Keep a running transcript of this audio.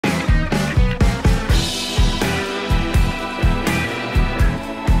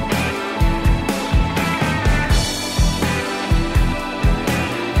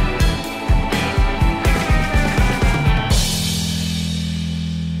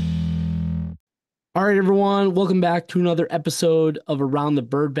All right, everyone, welcome back to another episode of Around the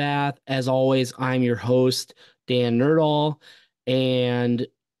Bird Bath. As always, I'm your host, Dan Nerdall, and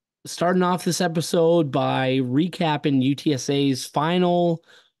starting off this episode by recapping UTSA's final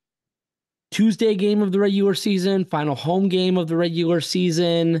Tuesday game of the regular season, final home game of the regular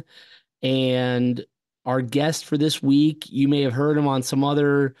season, and our guest for this week. You may have heard him on some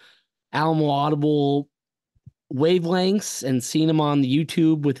other Alamo Audible wavelengths and seen him on the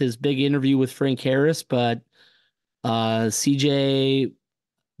YouTube with his big interview with Frank Harris, but CJ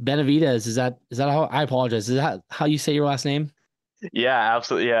Benavides, is that how I apologize? Is that how you say your last name? Yeah,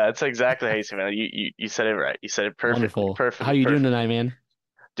 absolutely. Yeah, it's exactly how you say it, man. You said it right. You said it perfectly, Wonderful. How perfectly, you doing perfectly. tonight, man?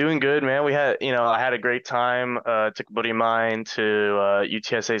 Doing good, man. I had a great time. Took a buddy of mine to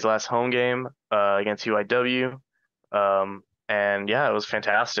UTSA's last home game against UIW. And yeah, it was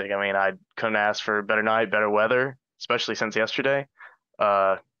fantastic. I mean, I couldn't ask for a better night, better weather, especially since yesterday.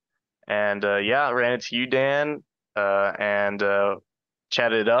 Uh, and yeah, I ran into you, Dan, and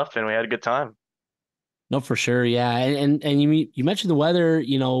chatted it up, and we had a good time. No, for sure. Yeah. And you mentioned the weather,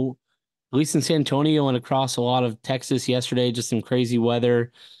 at least in San Antonio and across a lot of Texas yesterday, just some crazy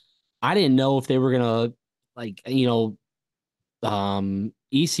weather. I didn't know if they were gonna like,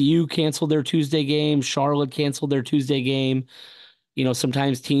 ECU canceled their Tuesday game, Charlotte canceled their Tuesday game.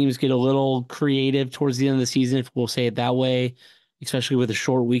 Sometimes teams get a little creative towards the end of the season, if we'll say it that way, especially with a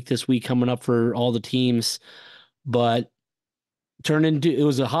short week this week coming up for all the teams. But it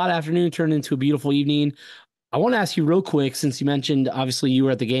was a hot afternoon, turned into a beautiful evening. I want to ask you real quick, since you mentioned obviously you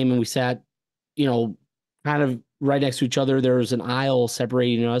were at the game and we sat, you know, kind of right next to each other. There was an aisle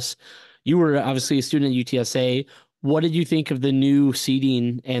separating us. You were obviously a student at UTSA. What did you think of the new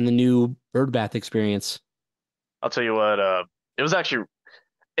seating and the new bird bath experience? I'll tell you what, it was actually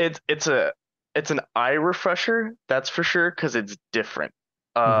it's a it's an eye refresher, that's for sure, because it's different.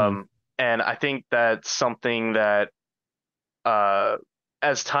 Hmm. And I think that's something that uh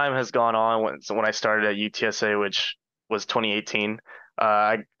as time has gone on, when I started at UTSA, which was 2018,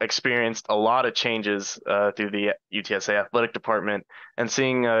 I experienced a lot of changes through the UTSA athletic department, and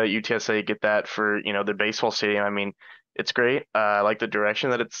seeing UTSA get that for the baseball stadium. I mean, it's great. I like the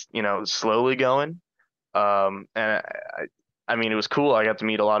direction that it's slowly going. And I mean, it was cool. I got to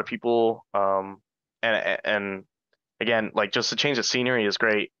meet a lot of people. And again, like, just a change of scenery is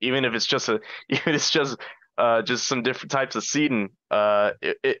great. Even if it's just even if it's just some different types of seating.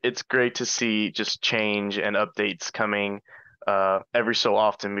 It's great to see just change and updates coming every so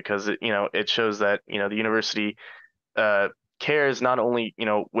often, because it shows that the university uh cares, not only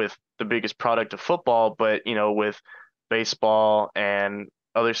with the biggest product of football, but with baseball and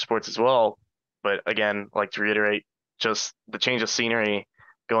other sports as well. But again, like, to reiterate, just the change of scenery,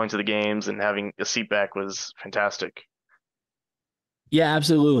 going to the games and having a seat back was fantastic. Yeah,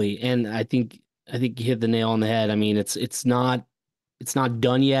 absolutely. And I think you hit the nail on the head. I mean, it's not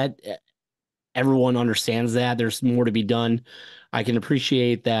done yet. Everyone understands that. There's more to be done. I can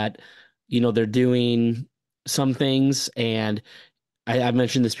appreciate that, they're doing some things, and I've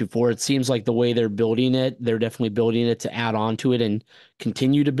mentioned this before. It seems like the way they're building it, they're definitely building it to add on to it and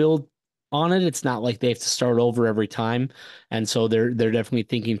continue to build on it. It's not like they have to start over every time. And so they're definitely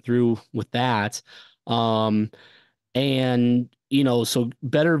thinking through with that. Um, and so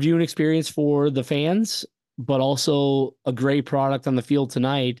better viewing experience for the fans, but also a great product on the field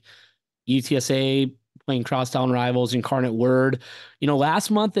tonight. UTSA playing crosstown rivals Incarnate Word.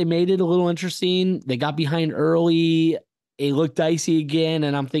 Last month they made it a little interesting. They got behind early. It looked dicey again,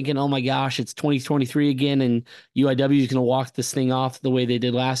 and I'm thinking, oh my gosh, it's 2023 again, and UIW is going to walk this thing off the way they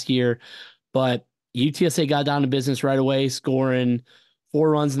did last year. But UTSA got down to business right away, scoring 4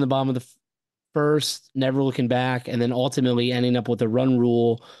 runs in the bottom of the first, never looking back, and then ultimately ending up with a run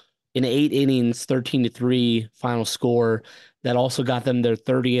rule in 8 innings, 13-3 final score that also got them their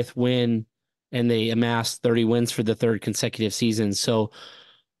 30th win, and they amassed 30 wins for the third consecutive season. So,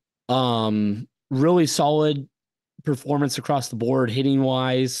 really solid performance across the board, hitting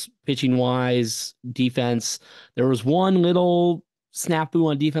wise, pitching wise, defense. There was one little snafu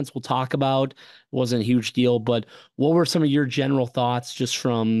on defense we'll talk about. It wasn't a huge deal, but what were some of your general thoughts just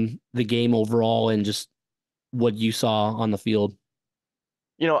from the game overall and just what you saw on the field?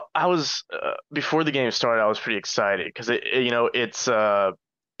 I was before the game started, I was pretty excited because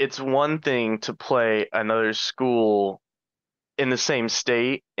it's one thing to play another school in the same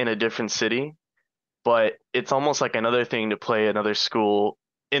state in a different city, but it's almost like another thing to play another school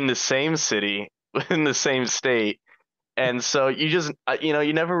in the same city in the same state. And so you just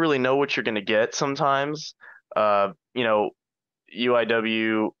you never really know what you're going to get sometimes. Uh, you know,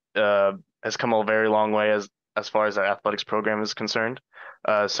 UIW has come a very long way, as as far as our athletics program is concerned.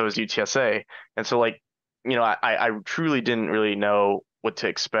 So is UTSA. And so like, I truly didn't really know what to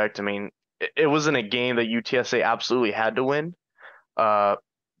expect. I mean, it wasn't a game that UTSA absolutely had to win. Uh,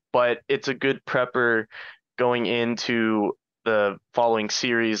 but it's a good prepper going into the following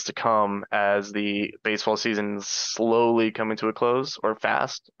series to come as the baseball season is slowly coming to a close or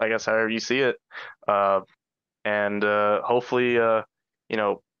fast, I guess, however you see it. Uh, and hopefully, you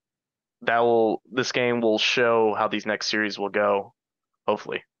know, this game will show how these next series will go.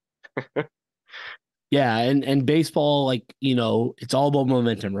 Hopefully. Yeah, and baseball, like, it's all about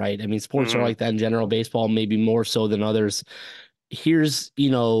momentum, right? I mean, sports are Hmm. like that in general. Baseball maybe more so than others. Here's a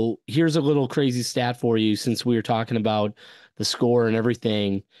little crazy stat for you since we were talking about the score and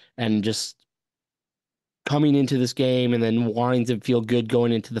everything and just coming into this game and then wanting to feel good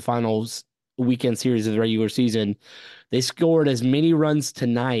going into the finals weekend series of the regular season. They scored as many runs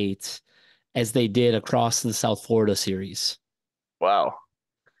tonight as they did across the South Florida series. Wow.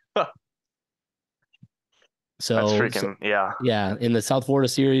 That's So freaking, yeah. yeah, in the South Florida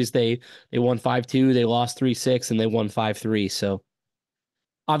series, they won 5-2, they lost 3-6, and they won 5-3. So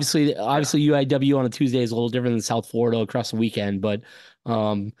Yeah. obviously UIW on a Tuesday is a little different than South Florida across the weekend, but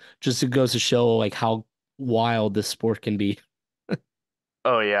just it goes to show like how wild this sport can be.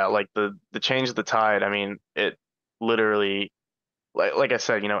 Oh yeah, like the change of the tide. I mean, it literally like I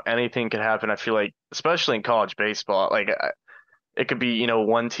said, anything could happen. I feel like, especially in college baseball, like it could be,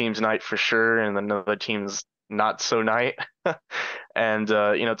 one team's night for sure, and another team's not so night. And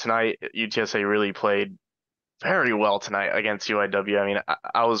tonight UTSA really played very well tonight against UIW. I mean,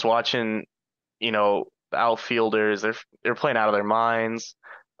 I was watching, the outfielders. They're playing out of their minds.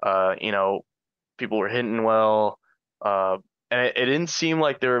 Uh, you know, People were hitting well. Uh, and it didn't seem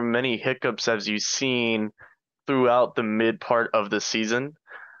like there were many hiccups as you've seen throughout the mid part of the season.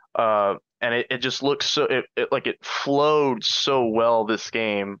 And it just looked it flowed so well this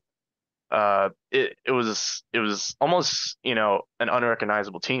game. It was almost, an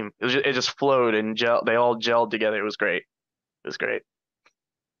unrecognizable team. It just flowed and they all gelled together. It was great. It was great.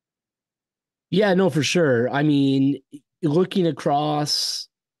 Yeah, no, for sure. I mean, looking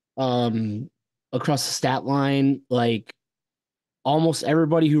um, across the stat line, like almost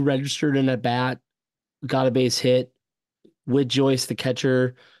everybody who registered in at bat got a base hit. Whit Joyce, the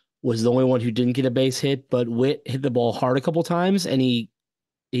catcher, was the only one who didn't get a base hit, but Whit hit the ball hard a couple times and he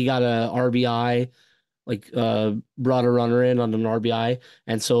got a RBI, like brought a runner in on an RBI.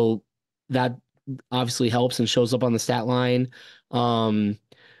 And so that obviously helps and shows up on the stat line. Um,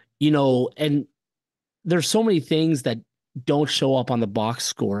 and there's so many things that don't show up on the box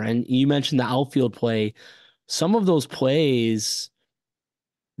score. And you mentioned the outfield play. Some of those plays,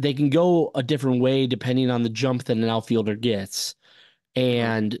 they can go a different way depending on the jump that an outfielder gets. Hmm.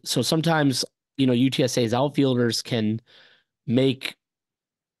 And so sometimes, UTSA's outfielders can make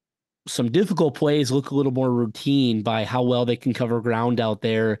some difficult plays look a little more routine by how well they can cover ground out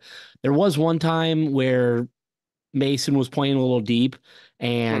there. There was one time where Mason was playing a little deep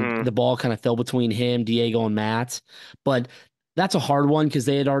and Hmm. the ball kind of fell between him, Diego, and Matt. But that's a hard one because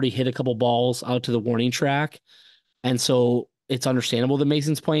they had already hit a couple balls out to the warning track. And so it's understandable that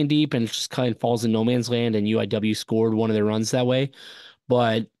Mason's playing deep and it just kind of falls in no man's land. And UIW scored one of their runs that way.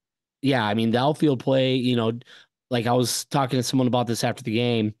 But yeah, I mean, the outfield play, like I was talking to someone about this after the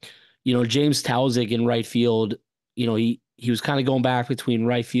game, James Tauzik in right field, he was kind of going back between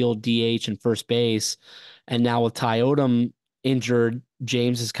right field, DH, and first base. And now with Ty Odom injured,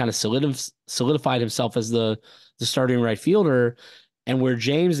 James has kind of solidified himself as the starting right fielder. And where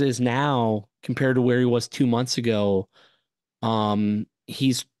James is now compared to where he was 2 months ago,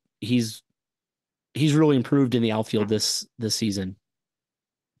 he's he's he's really improved in the outfield Hmm. this season.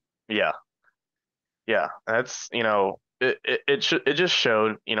 Yeah. Yeah. That's, it just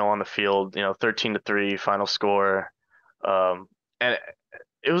showed, on the field, 13-3 final score. And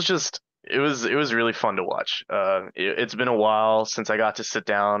it was really fun to watch. It's been a while since I got to sit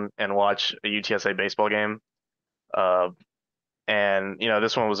down and watch a UTSA baseball game. Uh, and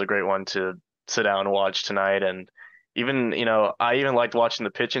this one was a great one to sit down and watch tonight. And even, I even liked watching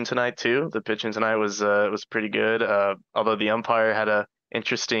the pitching tonight too. The pitching tonight was pretty good. Although the umpire had a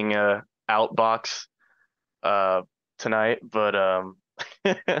interesting outbox uh tonight, but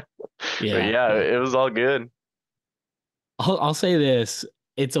Yeah, yeah, yeah. it was all good. I'll say this.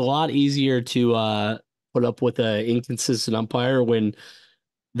 It's a lot easier to put up with an inconsistent umpire when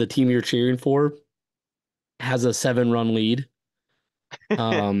the team you're cheering for has a 7 run lead.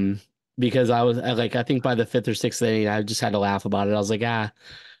 Um, because I think by the fifth or sixth inning, I just had to laugh about it. I was like, that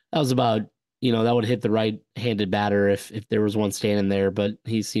was about, that would hit the right-handed batter if there was one standing there, but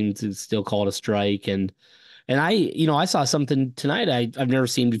he seemed to still call it a strike. And And I saw something tonight I've never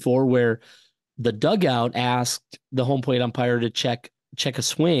seen before where the dugout asked the home plate umpire to check a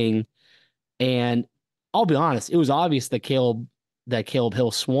swing, and I'll be honest, it was obvious that Caleb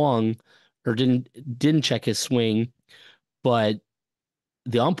Hill swung or didn't check his swing, but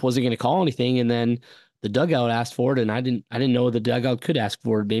the ump wasn't going to call anything, and then the dugout asked for it, and I didn't know the dugout could ask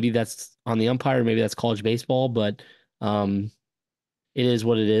for it. Maybe that's on the umpire, maybe that's college baseball, but um, it is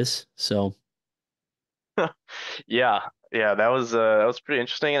what it is. So Yeah, yeah, that was pretty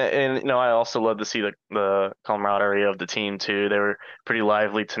interesting, and I also love to see the camaraderie of the team too. They were pretty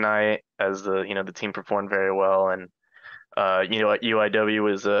lively tonight as the team performed very well, and UIW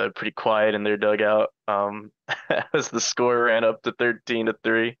was pretty quiet in their dugout as the score ran up to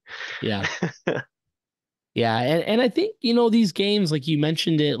 13-3. yeah. Yeah, and I think these games, like you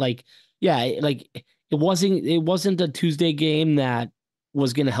mentioned it, like yeah, like it wasn't a Tuesday game that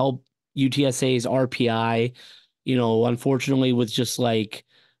was going to help UTSA's RPI. Unfortunately, with just like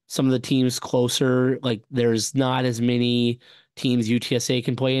some of the teams closer, like there's not as many teams UTSA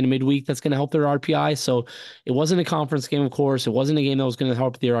can play in a midweek that's going to help their RPI. So it wasn't a conference game, of course. It wasn't a game that was going to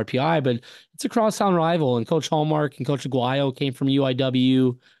help their RPI, but it's a crosstown rival. And Coach Hallmark and Coach Aguayo came from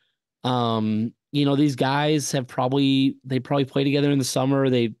UIW. These guys they probably play together in the summer.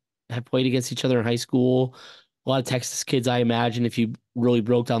 They have played against each other in high school. A lot of Texas kids, I imagine, if you really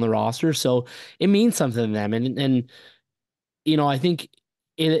broke down the roster. So it means something to them. And I think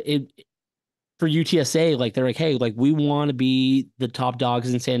it for UTSA, like they're like, hey, like we want to be the top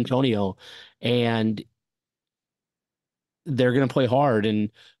dogs in San Antonio. And they're gonna play hard. And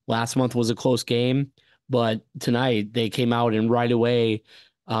last month was a close game, but tonight they came out and right away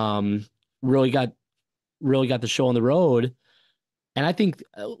um really got really got the show on the road. And I think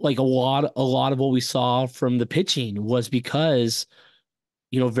like a lot of what we saw from the pitching was because,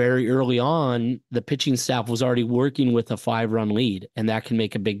 very early on, the pitching staff was already working with a 5-run lead, and that can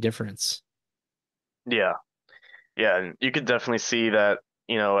make a big difference. Yeah, yeah, and you could definitely see that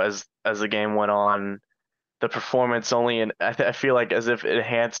as the game went on, the performance only, and I feel like as if it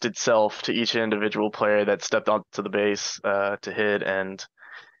enhanced itself to each individual player that stepped onto the base to hit. And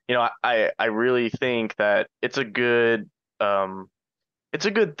I really think that it's a good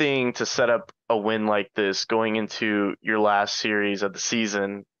thing to set up a win like this going into your last series of the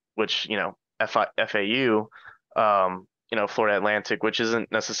season, which FAU, Florida Atlantic, which isn't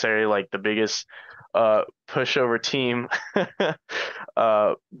necessarily like the biggest pushover team.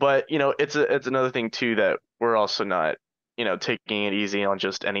 But it's another thing too that we're also not taking it easy on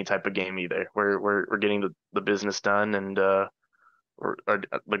just any type of game either. We're getting the business done, and the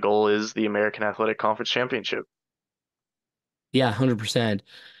goal is the American Athletic Conference Championship. Yeah, 100%.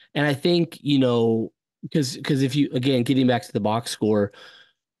 And I think, because if you, again, getting back to the box score,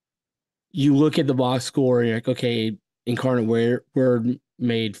 you look at the box score and you're like, okay, Incarnate Word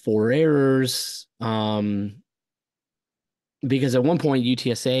made 4 errors. Because at one point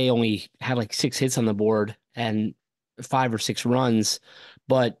UTSA only had like 6 hits on the board and 5 or 6 runs,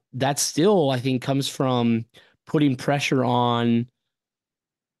 but that still I think comes from putting pressure on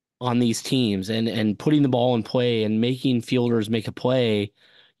these teams and putting the ball in play and making fielders make a play.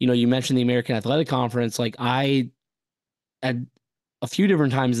 You mentioned the American Athletic Conference. Like I at a few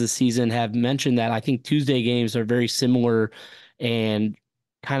different times this season have mentioned that I think Tuesday games are very similar and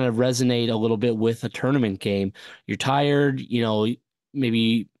kind of resonate a little bit with a tournament game. You're tired,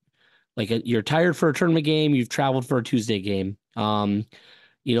 maybe you're tired for a tournament game, you've traveled for a Tuesday game.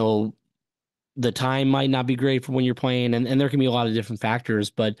 You know, the time might not be great for when you're playing, and there can be a lot of different factors,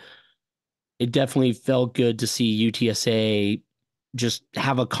 but it definitely felt good to see UTSA just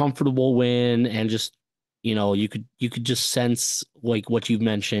have a comfortable win and just you could just sense like what you've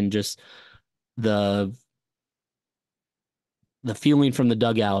mentioned, just the the feeling from the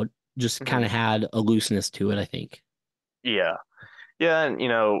dugout just kind Mhm. of had a looseness to it, I think. Yeah. Yeah,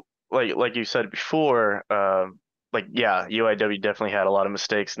 and like you said before, yeah, UIW definitely had a lot of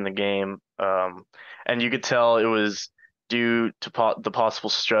mistakes in the game, and you could tell it was due to the possible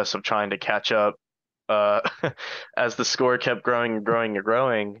stress of trying to catch up, uh, as the score kept growing and growing and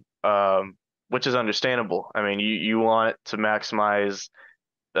growing, which is understandable. I mean, you want to maximize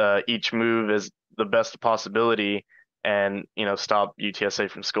each move as the best possibility, and stop UTSA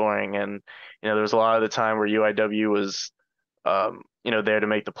from scoring. And there was a lot of the time where UIW was there to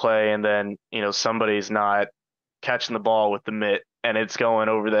make the play, and then somebody's not catching the ball with the mitt, and it's going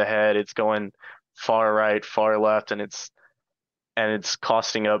over the head, it's going far right, far left, and it's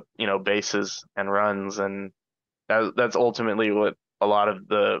costing up bases and runs, and that's ultimately what a lot of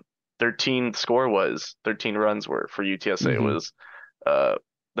the 13 runs were for UTSA. It Hmm. was uh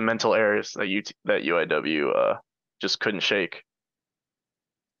the mental errors that UIW just couldn't shake.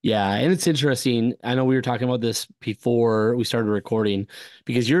 Yeah, and it's interesting. I know we were talking about this before we started recording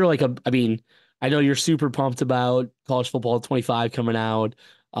because you're like I mean, I know you're super pumped about college football 25 coming out.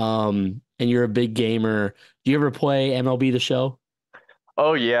 And you're a big gamer. Do you ever play MLB The Show?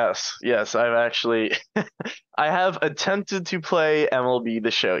 Oh yes, yes. I've actually I have attempted to play MLB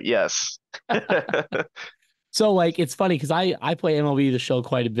The Show. Yes. So like it's funny because I play MLB The Show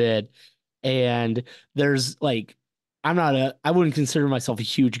quite a bit, and there's like I wouldn't consider myself a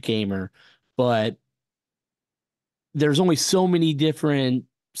huge gamer, but there's only so many different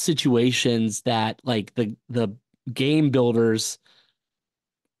situations that like the game builders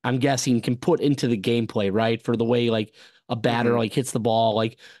I'm guessing can put into the gameplay, right? For the way like a batter hmm like hits the ball,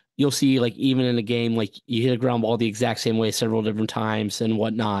 like you'll see like even in a game like you hit a ground ball the exact same way several different times and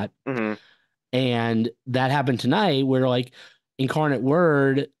whatnot. hmm And that happened tonight where like Incarnate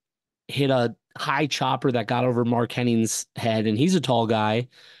Word hit a high chopper that got over Mark Henning's head, and he's a tall guy.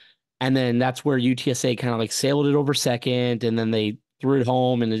 And then that's where UTSA kind of like sailed it over second, and then they threw it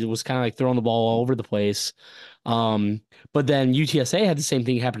home, and it was kind of like throwing the ball all over the place. Um, but then UTSA had the same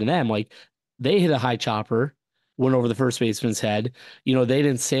thing happen to them. Like they hit a high chopper, went over the first baseman's head. You know, they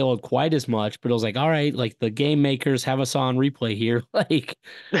didn't sail it quite as much, but it was like, all right, like the game makers have us on replay here. Like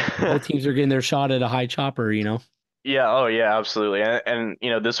both teams are getting their shot at a high chopper, you know? Yeah, oh yeah, absolutely. And you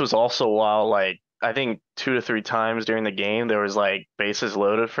know, this was also while like I think 2 to 3 times during the game there was like bases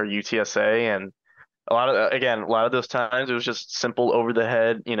loaded for UTSA, and a lot of those times it was just simple over the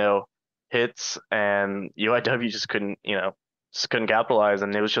head, hits, and UIW just couldn't capitalize,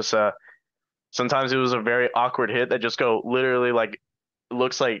 and it was just sometimes it was a very awkward hit that just go literally like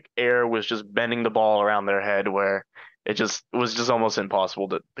looks like air was just bending the ball around their head where it was just almost impossible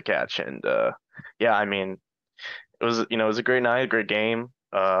to catch. And yeah, I mean it was a great night, a great game.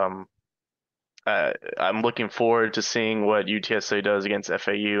 I'm looking forward to seeing what UTSA does against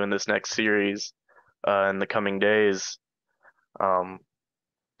FAU in this next series in the coming days. Um,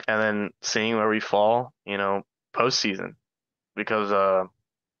 and then seeing where we fall, postseason, because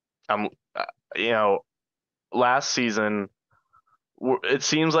I'm, uh, you know, last season it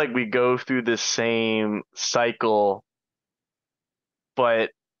seems like we go through this same cycle,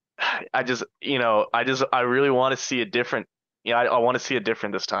 but I really want to see a different. I want to see it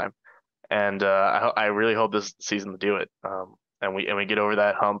different this time, and I really hope this season to do it. And we get over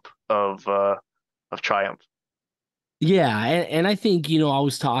that hump of triumph. Yeah, and I think, I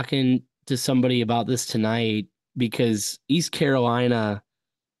was talking to somebody about this tonight because East Carolina,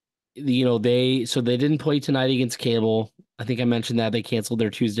 they didn't play tonight against Cable. I think I mentioned that they canceled their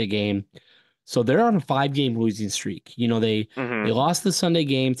Tuesday game. So they're on a 5 game losing streak. They hmm lost the Sunday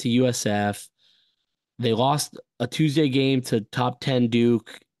game to USF. They lost a Tuesday game to top 10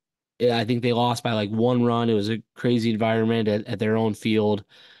 Duke. Yeah, I think they lost by like 1 run. It was a crazy environment at their own field.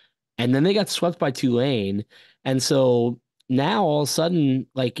 And then they got swept by Tulane. And so now all of a sudden,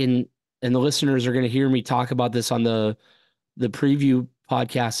 and the listeners are going to hear me talk about this on the preview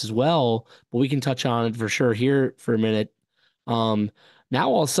podcast as well, but we can touch on it for sure here for a minute. Um, Now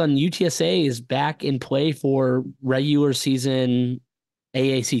all of a sudden UTSA is back in play for regular season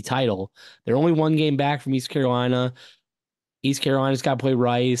AAC title. They're only 1 game back from East Carolina. East Carolina's got to play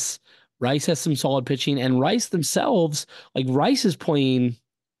Rice. Rice has some solid pitching, and Rice themselves, like Rice is playing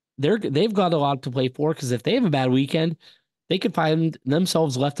they've got a lot to play for because if they have a bad weekend, they could find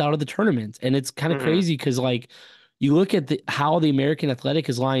themselves left out of the tournament. And it's kind of hmm crazy because like you look at how the American Athletic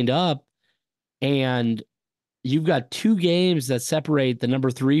is lined up, and you've got 2 games that separate the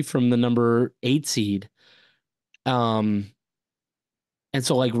number 3 from the number 8 seed. Um, and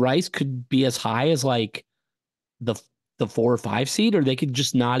so like Rice could be as high as like the the 4 or 5 seed, or they could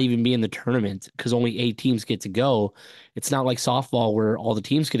just not even be in the tournament because only 8 teams get to go. It's not like softball where all the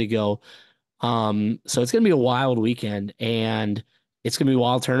teams get to go. So it's gonna be a wild weekend, and it's gonna be a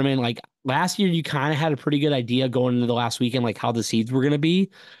wild tournament. Like last year, you kind of had a pretty good idea going into the last weekend, like how the seeds were gonna be.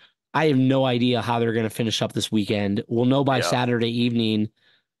 I have no idea how they're gonna finish up this weekend. We'll know by Yeah. Saturday evening.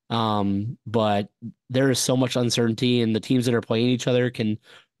 But there is so much uncertainty, and the teams that are playing each other can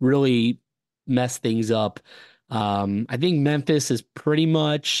really mess things up. I think Memphis is pretty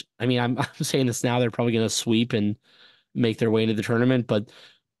much. I mean, I'm I'm saying this now. They're probably gonna sweep and make their way into the tournament, but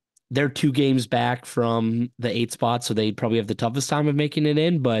they're 2 games back from the 8 spot, so they probably have the toughest time of making it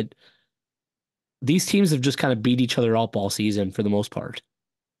in. But these teams have just kind of beat each other up all season for the most part.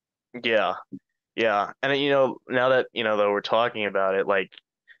 Yeah. Yeah. And now that though we're talking about it, like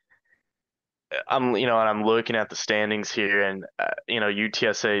and I'm looking at the standings here, and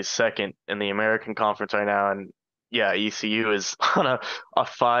UTSA is second in the American Conference right now, and yeah, ECU is on a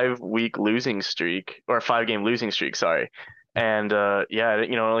 5 week losing streak or a 5 game losing streak, sorry. And yeah,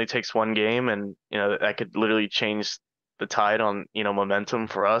 it only takes one game, and that could literally change the tide on momentum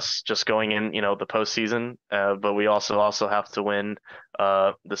for us just going in the postseason. But we also have to win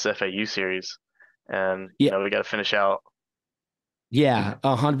this FAU series, and Yeah, we got to finish out. yeah,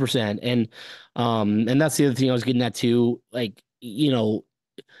 100%. And that's the other thing I was getting at too. Like,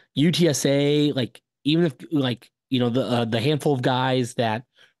 UTSA, like even if like the handful of guys that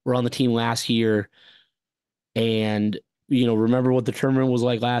were on the team last year, and remember what the tournament was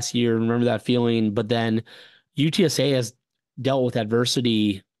like last year, remember that feeling. But then UTSA has dealt with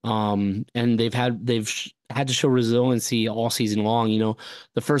adversity, and had to show resiliency all season long.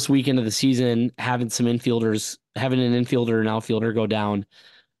 The first weekend of the season, having an infielder and outfielder go down.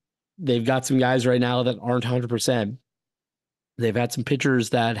 They've got some guys right now that aren't 100%. They've had some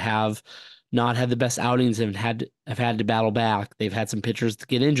pitchers that have not had the best outings and have had to battle back. They've had some pitchers to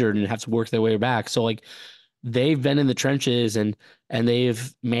get injured and have to work their way back. So like they've been in the trenches, and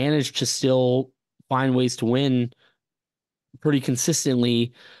they've managed to still find ways to win pretty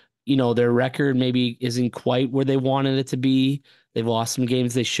consistently. Their record maybe isn't quite where they wanted it to be. They've lost some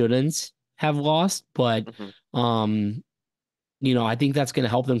games they shouldn't have lost, but Hmm. um, I think that's going to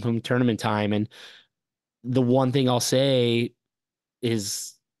help them come tournament time. And the one thing I'll say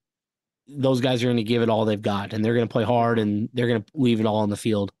is those guys are going to give it all they've got, and they're going to play hard, Hmm. and they're going to leave it all on the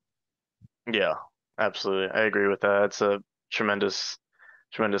field. Yeah, absolutely. I agree with that. It's a tremendous,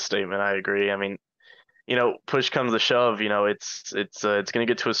 tremendous statement. I agree. I mean, push comes to shove, it's gonna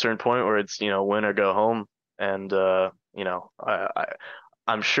get to a certain point where it's, win or go home. And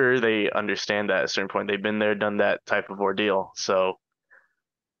I'm sure they understand that at a certain point. They've been there, done that type of ordeal. So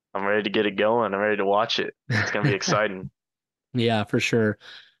I'm ready to get it going. I'm ready to watch it. It's gonna be exciting. Yeah, for sure.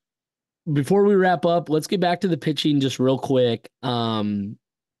 Before we wrap up, let's get back to the pitching just real quick. You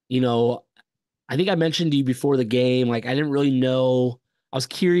know, I think I mentioned to you before the game, like I didn't really know. I was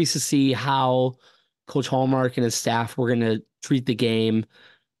curious to see how Coach Hallmark and his staff were going to treat the game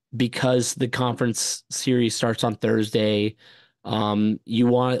because the conference series starts on Thursday. You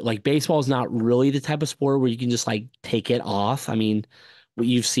want like baseball is not really the type of sport where you can just like take it off. I mean, what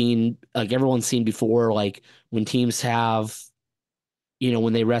you've seen, like everyone's seen before, like when teams have,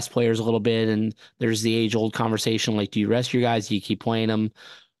 when they rest players a little bit, and there's the age old conversation like, do you rest your guys? Do you keep playing them?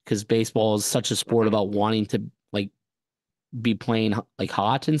 Because baseball is such a sport Hmm. about wanting to like be playing like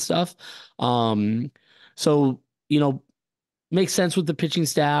hot and stuff. Um, so makes sense with the pitching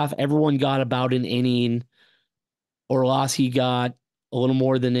staff. Everyone got about an inning. Orlowski got a little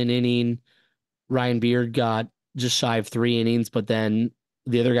more than an inning. Ryan Beard got just shy of 3 innings, but then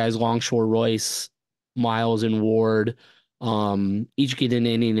the other guys, Longshore, Royce, Miles, and Ward, each get an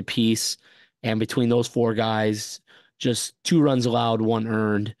inning apiece. And between those four guys, just 2 runs allowed, one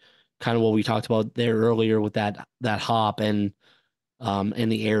earned. Kind of what we talked about there earlier with that hop and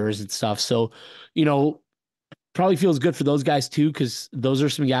the errors and stuff. So, you know, probably feels good for those guys too, because those are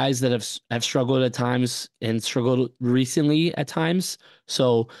some guys that have struggled at times and struggled recently at times.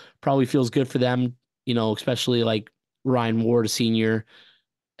 So probably feels good for them, especially like Ryan Ward, a senior,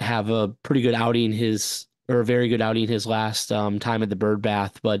 have a pretty good outing his or a very good outing his last time at the bird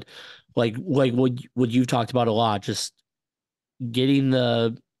bath. But like what you've talked about a lot, just getting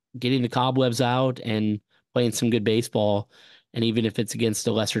the getting the cobwebs out and playing some good baseball. And even if it's against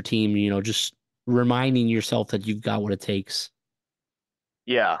a lesser team, just reminding yourself that you've got what it takes.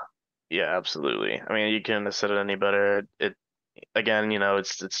 Yeah, yeah, absolutely. I mean, you couldn't have said it any better. It again,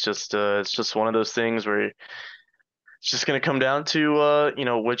 it's just one of those things where it's just gonna come down to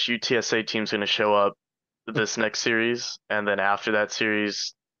which UTSA team's gonna show up this next series, and then after that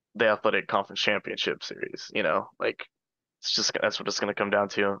series, the Athletic Conference Championship series. Like that's what it's gonna come down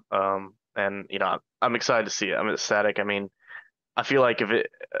to. And I'm excited to see it. I'm ecstatic. I mean, I feel like if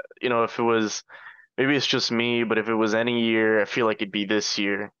it was maybe it's just me, but if it was any year, I feel like it'd be this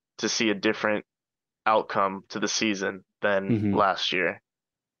year to see a different outcome to the season than Hmm. last year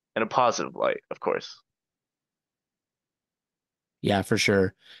in a positive light, of course. Yeah, for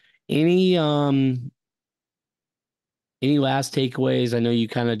sure. Any last takeaways? I know you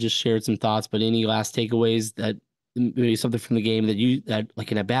kind of just shared some thoughts, but any last takeaways that maybe something from the game that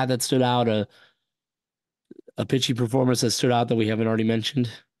like in a bat that stood out, a pitchy performance that stood out that we haven't already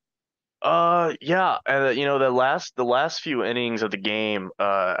mentioned? Yeah, and the last few innings of the game,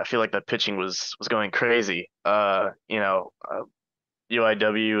 I feel like that pitching was going crazy. UIW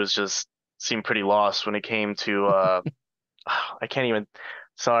was just seemed pretty lost when it came to I can't even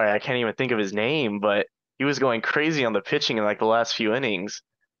sorry, I can't even think of his name, but he was going crazy on the pitching in like the last few innings.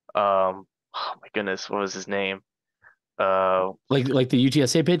 Oh my goodness, what was his name? Like the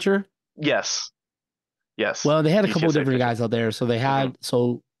UTSA pitcher. Yes, yes, Well, they had a couple of UTSA different pitcher. guys out there. So they Hmm. had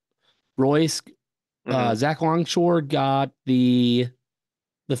Royce, Hmm. Zach Longshore got the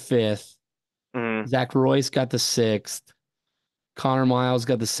fifth. Hmm. Zach Royce got the sixth. Connor Miles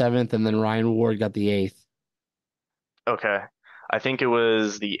got the seventh, and then Ryan Ward got the eighth. Okay. I think it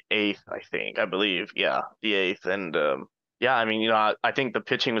was the eighth, I believe. Yeah, the eighth. And yeah, I mean, I think the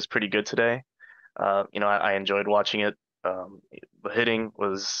pitching was pretty good today. I enjoyed watching it. The hitting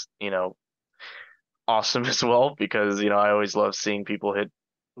was, awesome as well because, I always love seeing people hit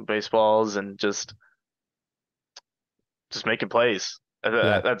baseballs and just making plays.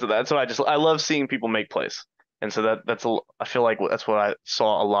 Yeah. That's what I love seeing people make plays. And so I feel like that's what I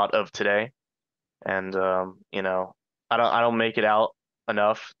saw a lot of today. And I don't make it out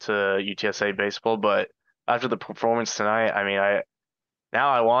enough to UTSA baseball, but after the performance tonight, I mean,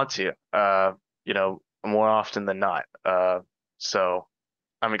 I want to, more often than not. So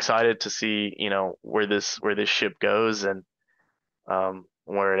I'm excited to see, where this ship goes and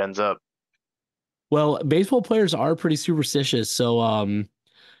where it ends up. Well, baseball players are pretty superstitious, so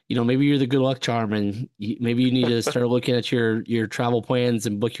maybe you're the good luck charm, and maybe you need to start looking at your travel plans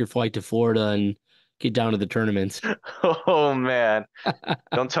and book your flight to Florida and get down to the tournament. Oh man,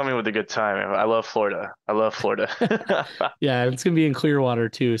 don't tell me with a good time. I love Florida. I love Florida. Yeah, it's gonna be in Clearwater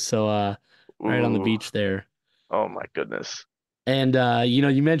too, so right on the Ooh, beach there. oh my goodness. And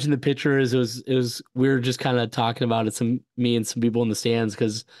you mentioned the pitchers. It was we were just kind of talking about it, some me and some people in the stands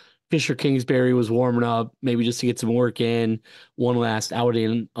because Fisher Kingsbury was warming up, maybe just to get some work in, one last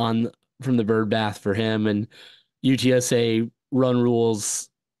outing on from the bird bath for him, and UTSA run rules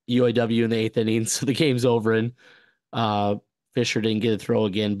UAW in the eighth inning, so the game's over and uh Fisher didn't get a throw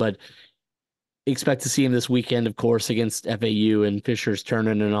again, but expect to see him this weekend, of course, against FAU, and Fisher's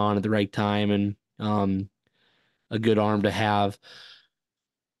turning it on at the right time and a good arm to have.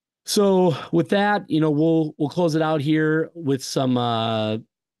 So with that, we'll close it out here with some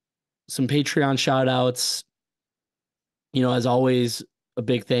Patreon shout outs. As always, a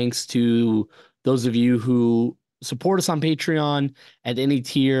big thanks to those of you who support us on Patreon at any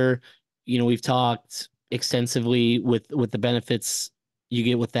tier. We've talked extensively with the benefits you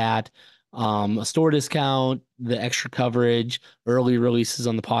get with that. A store discount, the extra coverage, early releases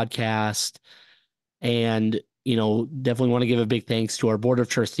on the podcast, and definitely want to give a big thanks to our board of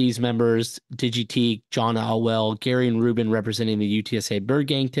trustees members, DigiTeek, John Alwell, Gary and Ruben representing the UTSA Bird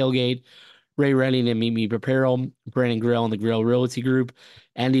Gang tailgate, Ray Redding and Meet Me Apparel, Brandon Grill and the Grill Realty Group,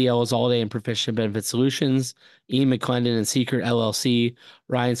 Andy Ellis All Day and Proficient Benefit Solutions, Ian McClendon and Secret LLC,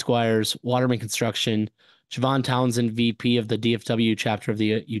 Ryan Squires, Waterman Construction, Javon Townsend, VP of the DFW chapter of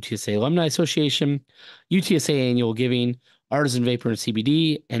the UTSA Alumni Association, UTSA Annual Giving, Artisan Vapor and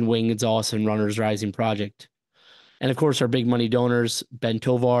CBD, and Wayne Gonzalez and Runners Rising Project. And of course, our big money donors, Ben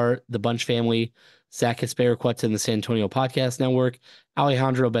Tovar, the Bunch family, Zach Hesperquets and the San Antonio Podcast Network,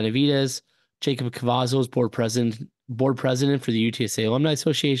 Alejandro Benavides, Jacob Cavazos, board president for the UTSA Alumni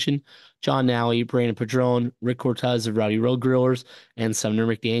Association, John Nally, Brandon Padron, Rick Cortez of Rowdy Road Grillers, and Sumner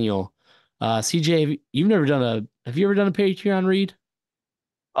McDaniel. CJ, have you ever done a Patreon read?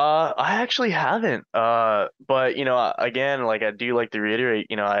 I actually haven't. But again, like I do like to reiterate,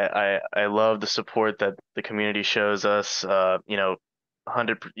 I love the support that the community shows us.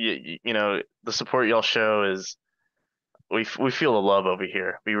 100, the support y'all show is we feel the love over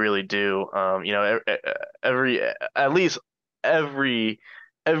here. We really do. Every at least every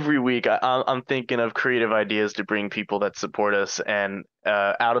every week I'm thinking of creative ideas to bring people that support us and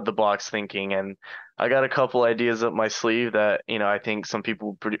out of the box thinking. And I got a couple ideas up my sleeve that I think some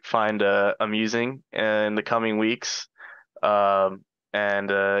people find amusing in the coming weeks. And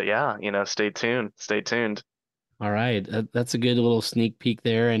yeah, stay tuned. Stay tuned. All right, that's a good little sneak peek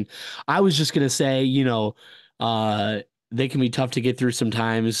there. And I was just gonna say, uh, they can be tough to get through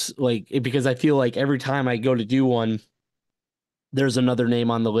sometimes, like because I feel like every time I go to do one, there's another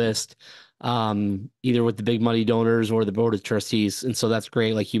name on the list, either with the big money donors or the board of trustees, and so that's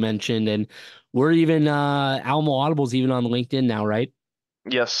great, like you mentioned. And we're even Alamo Audible's even on LinkedIn now, right?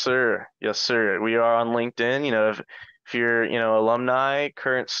 Yes, sir. Yes, sir. We are on LinkedIn. If you're, alumni,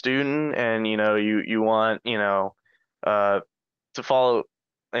 current student, and you want, uh, to follow,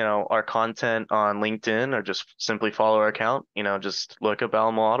 our content on LinkedIn or just simply follow our account, just look up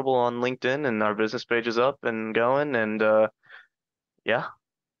Alamo Audible on LinkedIn and our business page is up and going. And yeah,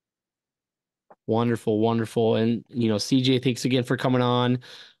 Wonderful, wonderful. And CJ, thanks again for coming on.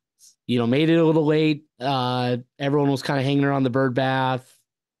 Made it a little late. Everyone was kind of hanging around the bird bath.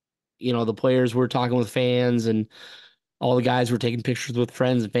 The players were talking with fans, and all the guys were taking pictures with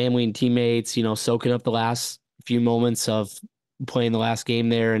friends and family and teammates, soaking up the last few moments of playing the last game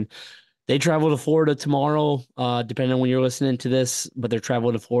there, and they travel to Florida tomorrow, depending on when you're listening to this, but they're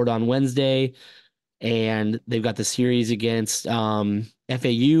traveling to Florida on Wednesday, and they've got the series against FAU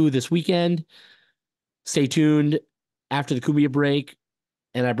this weekend. Stay tuned after the Kumbia break,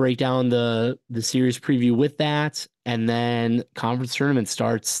 and I break down the series preview with that, and then conference tournament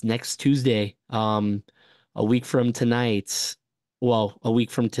starts next Tuesday, a week from tonight. Well, a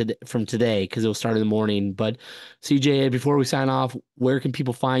week from today because it'll start in the morning. But CJ, before we sign off, where can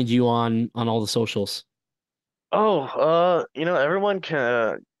people find you on all the socials? Everyone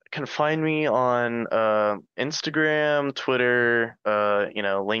can find me on Instagram, Twitter,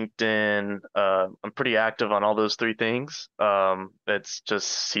 LinkedIn. I'm pretty active on all those three things. It's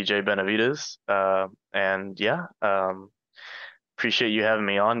just CJ Benavides. And yeah, appreciate you having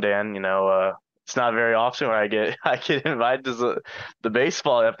me on, Dan. It's not very often where I get invited to the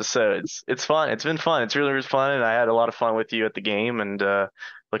baseball episodes. It's fun. It's been fun. It's really, really fun, and I had a lot of fun with you at the game, and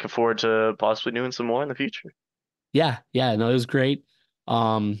looking forward to possibly doing some more in the future. Yeah, yeah, no, it was great.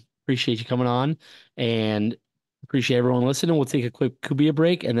 Appreciate you coming on and appreciate everyone listening. We'll take a quick Kubia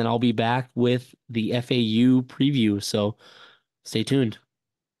break and then I'll be back with the FAU preview. So stay tuned.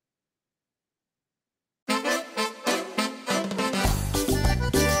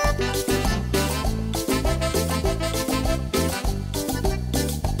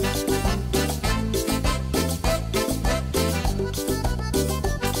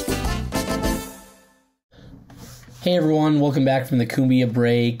 Hey everyone, welcome back from the Kumbia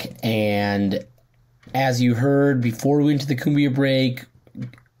break. And as you heard before we went to the Kumbia break,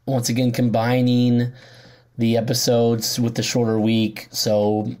 once again combining the episodes with the shorter week.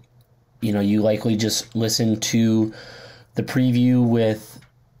 So, you likely just listened to the preview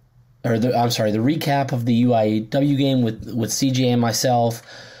the recap of the UIW game with CJ and myself.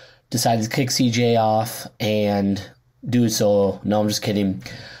 Decided to kick CJ off and do it solo. No, I'm just kidding.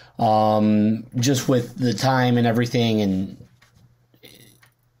 Just with the time and everything, and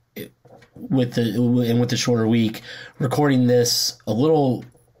with the shorter week, recording this a little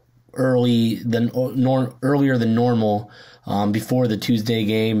earlier than normal, before the Tuesday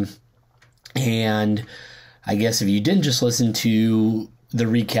game. And I guess if you didn't just listen to the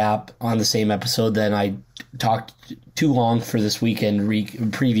recap on the same episode, then I talked too long for this weekend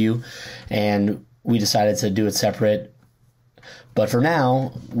preview, and we decided to do it separate. But for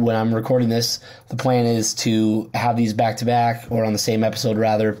now, when I'm recording this, the plan is to have these back to back, or on the same episode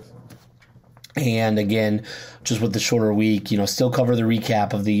rather. And again, just with the shorter week, still cover the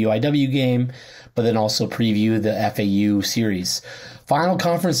recap of the UIW game, but then also preview the FAU series. Final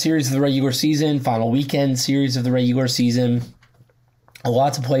conference series of the regular season, final weekend series of the regular season. A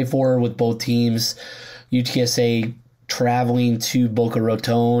lot to play for with both teams. UTSA traveling to Boca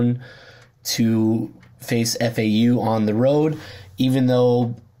Raton to face FAU on the road, even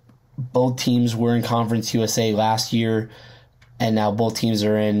though both teams were in Conference USA last year, and now both teams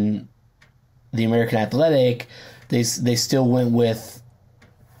are in the American Athletic. They still went with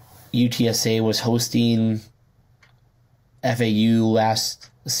UTSA was hosting FAU last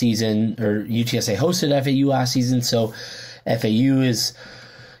season, or UTSA hosted FAU last season, so FAU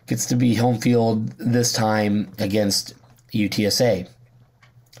gets to be home field this time against UTSA.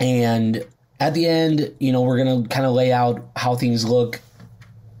 And at the end, we're going to kind of lay out how things look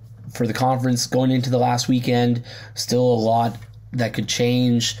for the conference going into the last weekend. Still a lot that could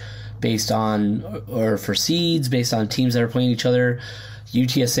change based on, or for seeds, based on teams that are playing each other.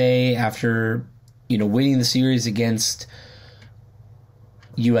 UTSA, after, winning the series against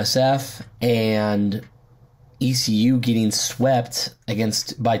USF, and ECU getting swept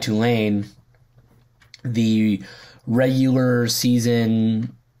by Tulane, the regular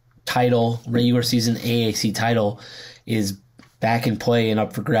season AAC title is back in play and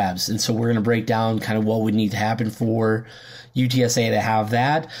up for grabs. And so we're going to break down kind of what would need to happen for UTSA to have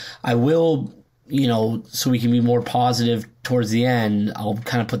that. I will, so we can be more positive towards the end, I'll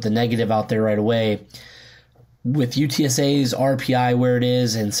kind of put the negative out there right away. With UTSA's RPI where it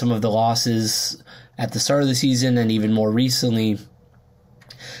is, and some of the losses at the start of the season and even more recently,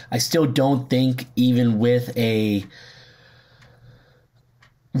 I still don't think, even with a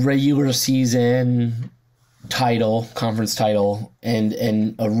regular season conference title,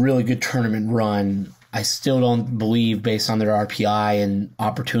 and a really good tournament run, I still don't believe, based on their RPI and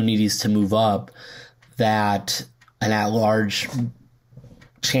opportunities to move up, that an at-large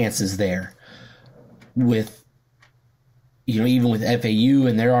chance is there. With, even with FAU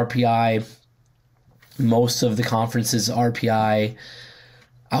and their RPI, most of the conference's RPI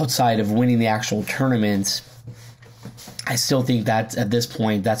outside of winning the actual tournament, I still think that at this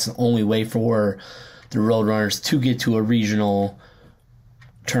point, that's the only way for the Roadrunners to get to a regional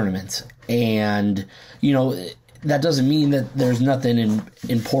tournament. And, that doesn't mean that there's nothing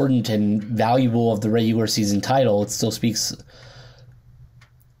important and valuable of the regular season title. It still speaks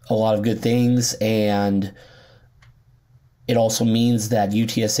a lot of good things, and it also means that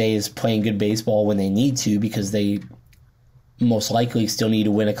UTSA is playing good baseball when they need to, because they most likely still need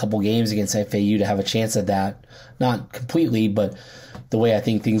to win a couple games against FAU to have a chance at that. Not completely, but the way I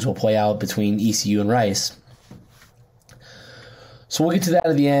think things will play out between ECU and Rice. So we'll get to that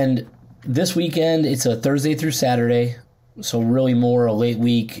at the end. This weekend, it's a Thursday through Saturday, so really more a late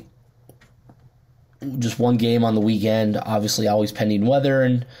week. Just one game on the weekend, obviously always pending weather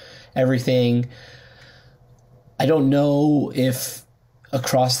and everything. I don't know if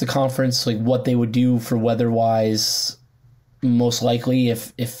across the conference, like what they would do for weather-wise. Most likely,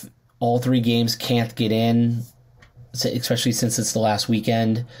 if all three games can't get in, especially since it's the last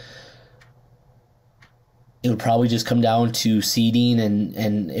weekend, it would probably just come down to seeding,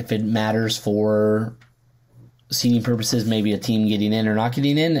 and if it matters for seeding purposes, maybe a team getting in or not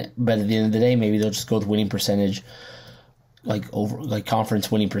getting in. But at the end of the day, maybe they'll just go with winning percentage, like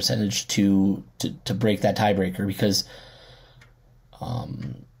conference winning percentage to break that tiebreaker, because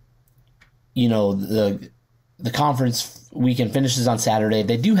the conference weekend finishes on Saturday.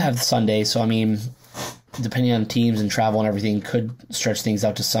 They do have Sunday, so I mean, depending on teams and travel and everything, could stretch things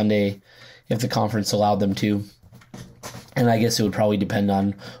out to Sunday if the conference allowed them to. And I guess it would probably depend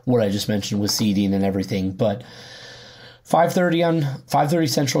on what I just mentioned with seeding and everything. But 5:30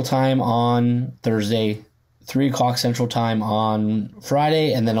 Central Time on Thursday, 3 o'clock Central Time on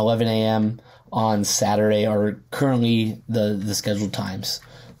Friday, and then 11 a.m. on Saturday are currently the scheduled times.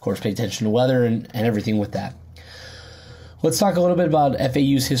 Of course, pay attention to weather and everything with that. Let's talk a little bit about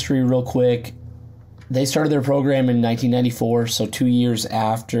FAU's history real quick. They started their program in 1994, so 2 years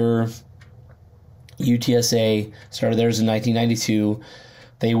after UTSA started theirs in 1992.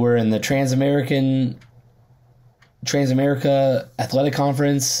 They were in the Transamerica Athletic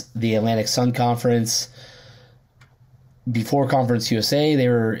Conference, the Atlantic Sun Conference. Before Conference USA, they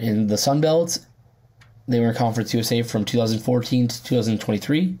were in the Sun Belt. They were in Conference USA from 2014 to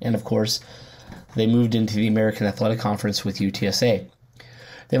 2023, and of course, they moved into the American Athletic Conference with UTSA.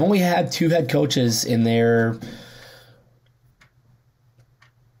 They've only had 2 head coaches in their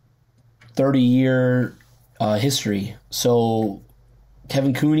 30-year history. So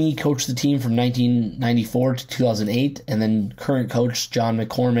Kevin Cooney coached the team from 1994 to 2008, and then current coach John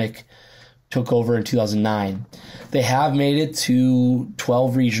McCormick took over in 2009. They have made it to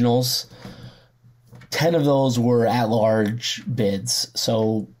 12 regionals. 10 of those were at-large bids.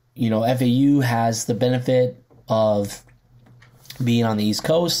 So, FAU has the benefit of being on the East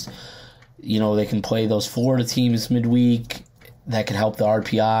Coast. They can play those Florida teams midweek. That can help the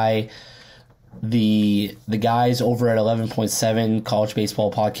RPI. The guys over at 11.7 College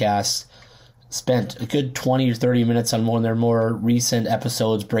Baseball Podcast spent a good 20 or 30 minutes on one of their more recent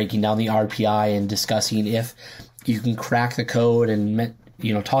episodes breaking down the RPI and discussing if you can crack the code, and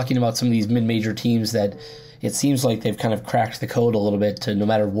talking about some of these mid-major teams that it seems like they've kind of cracked the code a little bit to no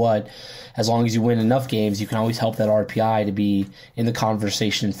matter what, as long as you win enough games, you can always help that RPI to be in the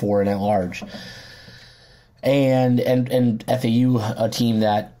conversation for an at-large. And FAU, a team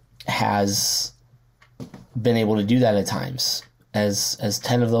that has been able to do that at times, as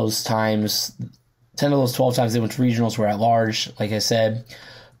 10 of those 12 times they went to regionals were at large. Like I said,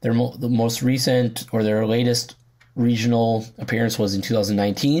 the most recent, or their latest regional appearance was in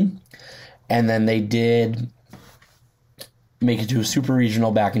 2019, and then they did make it to a super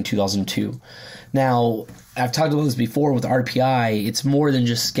regional back in 2002. Now, I've talked about this before with RPI. It's more than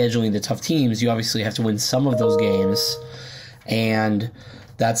just scheduling the tough teams. You obviously have to win some of those games, and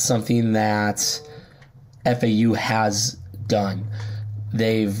that's something that FAU has done.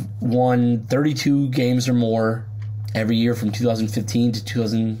 They've won 32 games or more every year from 2015 to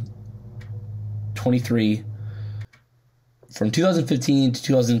 2023. From 2015 to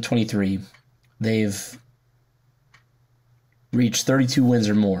 2023, they've reached 32 wins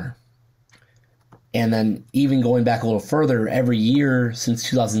or more. And then even going back a little further, every year since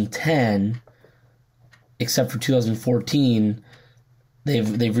 2010, except for 2014,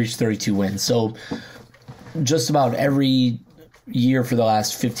 they've reached 32 wins. So just about every year for the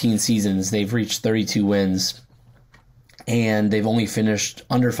last 15 seasons, they've reached 32 wins, and they've only finished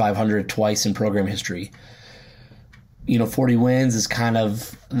under 500 twice in program history. 40 wins is kind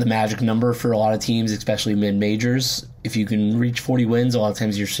of the magic number for a lot of teams, especially mid-majors. If you can reach 40 wins, a lot of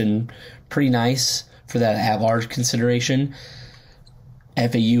times you're sitting pretty nice for that at-large consideration.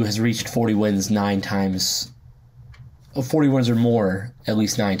 FAU has reached 40 wins 9 times, 40 wins or more at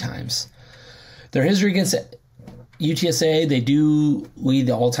least 9 times. Their history against UTSA, they do lead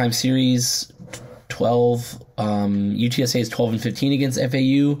the all-time series 12. UTSA is 12 and 15 against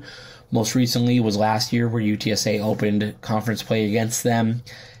FAU. Most recently was last year where UTSA opened conference play against them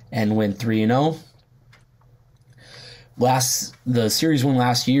and went 3-0. The series win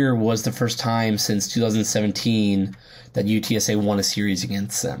last year was the first time since 2017 that UTSA won a series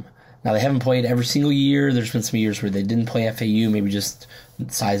against them. Now, they haven't played every single year. There's been some years where they didn't play FAU, maybe just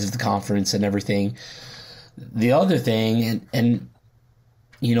the size of the conference and everything. The other thing, and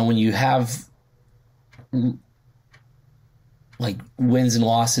you know, when you have like wins and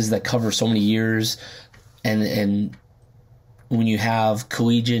losses that cover so many years, and when you have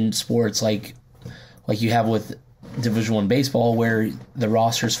collegiate sports like you have with Division I baseball, where the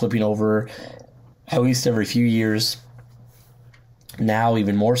roster is flipping over at least every few years, now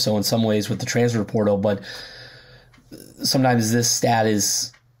even more so in some ways with the transfer portal, but sometimes this stat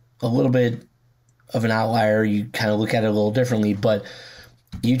is a little bit of an outlier. You kind of look at it a little differently, but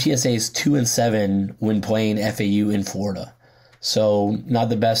UTSA is 2-7 when playing FAU in Florida. So not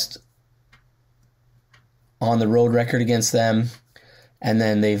the best on the road record against them. And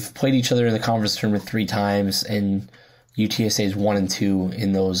then they've played each other in the conference tournament 3 times, and UTSA is 1-2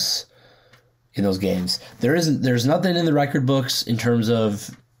 in those games. There's nothing in the record books in terms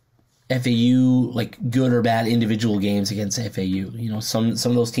of FAU like good or bad individual games against FAU. You know, some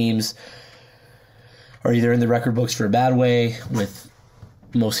of those teams are either in the record books for a bad way with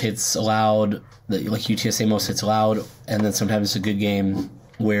most hits allowed, like UTSA most hits allowed, and then sometimes it's a good game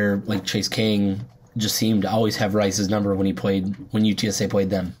where like Chase King just seemed to always have Rice's number when UTSA played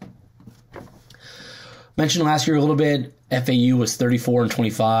them. Mentioned last year a little bit, FAU was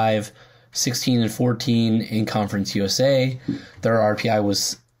 34-25, 16-14 in Conference USA. Their RPI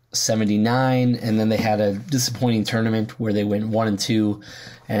was 79, and then they had a disappointing tournament where they went 1-2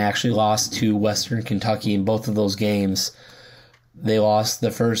 and actually lost to Western Kentucky in both of those games. They lost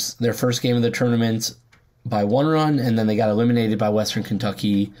their first game of the tournament by 1 run, and then they got eliminated by Western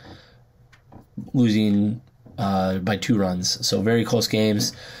Kentucky, losing by 2 runs. So very close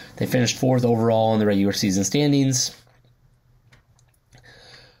games. They finished 4th overall in the regular season standings.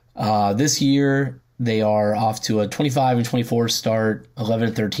 This year, they are off to a 25-24 start,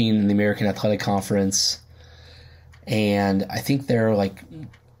 11-13 in the American Athletic Conference, and I think they're like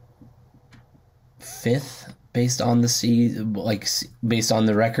 5th based on based on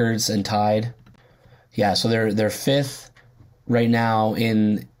the records and tied. Yeah, so they're 5th right now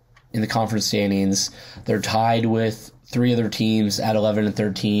in the conference standings. They're tied with 3 other teams at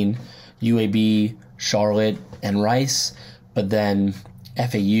 11-13, UAB, Charlotte, and Rice, but then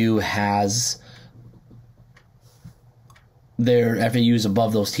FAU is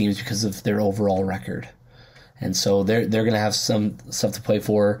above those teams because of their overall record. And so they're going to have some stuff to play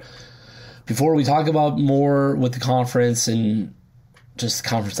for. Before we talk about more with the conference and just the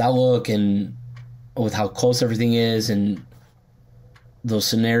conference outlook and with how close everything is and those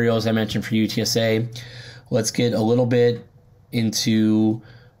scenarios I mentioned for UTSA, let's get a little bit into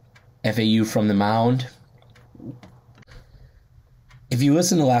FAU from the mound. If you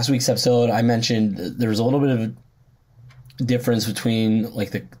listen to last week's episode, I mentioned there was a little bit of a difference between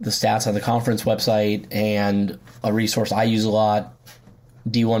like the stats on the conference website and a resource I use a lot,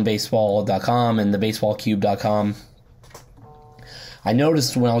 d1baseball.com and thebaseballcube.com. I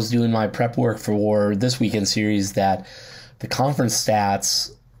noticed when I was doing my prep work for this weekend series that the conference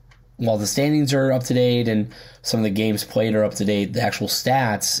stats, while the standings are up to date and some of the games played are up to date, the actual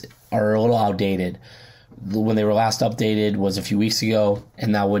stats are a little outdated. When they were last updated was a few weeks ago,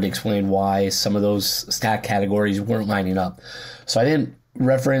 and that would explain why some of those stat categories weren't lining up. So I didn't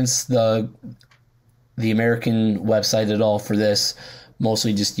reference the American website at all for this,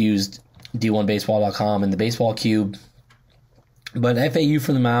 mostly just used d1baseball.com and the Baseball Cube. But FAU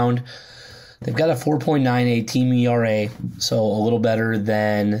from the mound, they've got a 4.98 team ERA, so a little better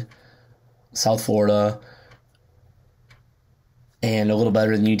than South Florida, and a little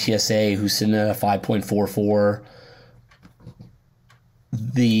better than UTSA, who's sitting at a 5.44.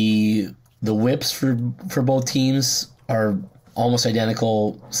 The whips for both teams are almost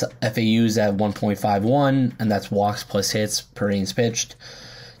identical. FAU's at 1.51, and that's walks plus hits per innings pitched.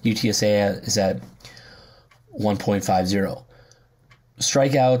 UTSA is at 1.50.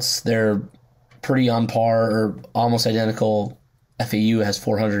 Strikeouts, they're pretty on par or almost identical. FAU has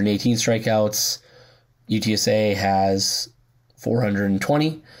 418 strikeouts. UTSA has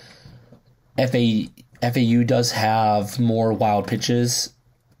 420. FAU does have more wild pitches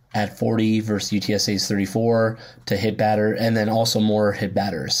at 40 versus UTSA's 34 to hit batter, and then also more hit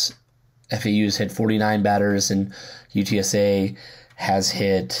batters. FAU's hit 49 batters, and UTSA has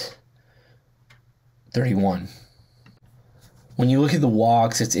hit 31. When you look at the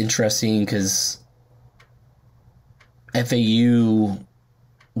walks, it's interesting because FAU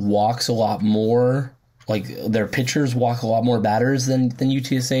walks a lot more. Like their pitchers walk a lot more batters than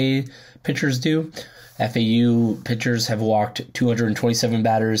UTSA pitchers do. FAU pitchers have walked 227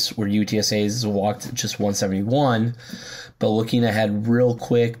 batters, where UTSA's walked just 171. But looking ahead real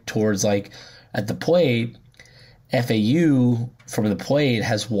quick towards like at the plate, FAU from the plate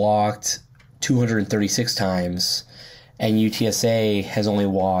has walked 236 times, and UTSA has only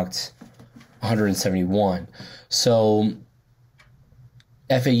walked 171. So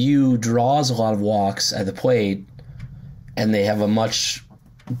FAU draws a lot of walks at the plate, and they have a much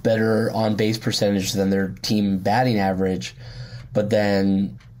better on-base percentage than their team batting average, but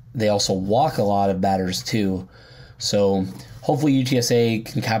then they also walk a lot of batters too. So hopefully UTSA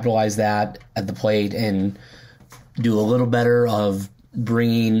can capitalize that at the plate and do a little better of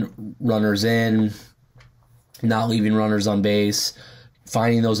bringing runners in, not leaving runners on base,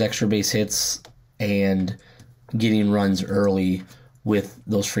 finding those extra base hits, and getting runs early with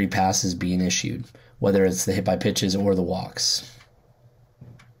those free passes being issued, whether it's the hit by pitches or the walks.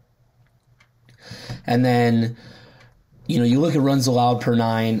 And then, you look at runs allowed per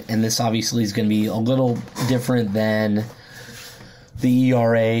 9, and this obviously is going to be a little different than the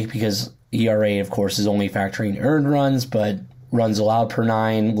ERA, because ERA, of course, is only factoring earned runs, but runs allowed per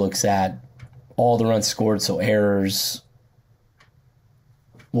 9 looks at all the runs scored, so errors,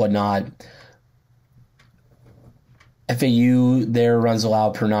 whatnot. FAU, their runs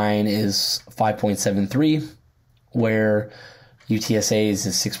allowed per 9 is 5.73, where UTSA's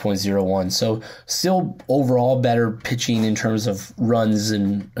is 6.01. So still overall better pitching in terms of runs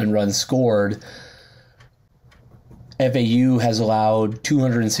and runs scored. FAU has allowed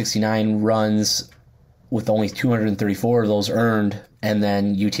 269 runs with only 234 of those earned, and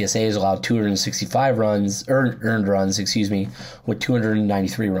then UTSA has allowed 265 runs, earned runs, with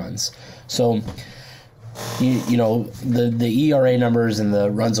 293 runs. So the ERA numbers and the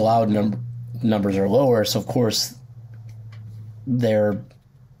runs allowed numbers are lower, so of course their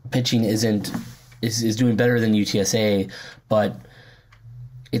pitching is doing better than UTSA, but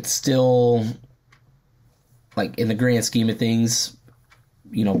it's still, like, in the grand scheme of things,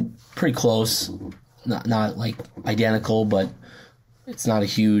 pretty close. Not like identical, but it's not a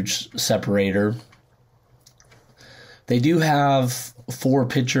huge separator. They do have 4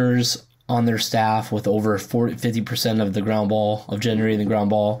 pitchers on their staff with over 50% of the ground ball, of generating the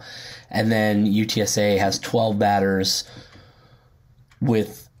ground ball, and then UTSA has 12 batters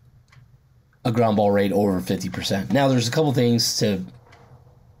with a ground ball rate over 50%. Now, there's a couple things to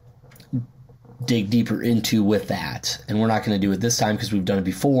dig deeper into with that, and we're not going to do it this time because we've done it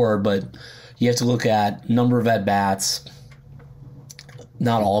before, but you have to look at number of at-bats.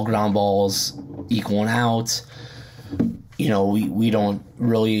 Not all ground balls equal an out. We don't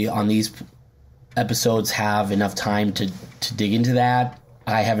really, on these episodes, have enough time to dig into that.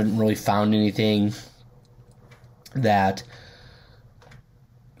 I haven't really found anything that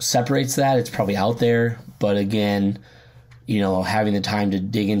separates that. It's probably out there, but again, having the time to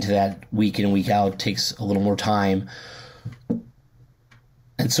dig into that week in and week out takes a little more time.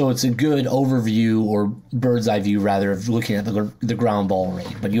 And so it's a good overview, or bird's eye view rather, of looking at the ground ball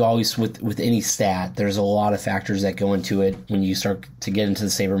rate. But you always, with any stat, there's a lot of factors that go into it when you start to get into the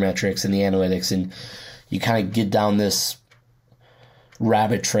sabermetrics and the analytics, and you kind of get down this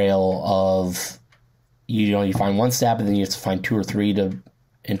rabbit trail of, you find one stat, but then you have to find 2 or 3 to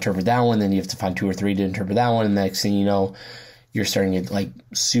interpret that one, then you have to find 2 or 3 to interpret that one, and the next thing you know, you're starting to get like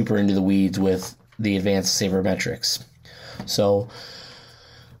super into the weeds with the advanced sabermetrics. So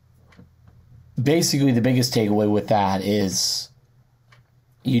basically, the biggest takeaway with that is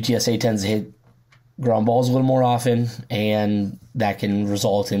UTSA tends to hit ground balls a little more often, and that can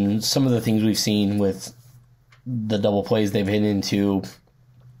result in some of the things we've seen with the double plays they've hit into,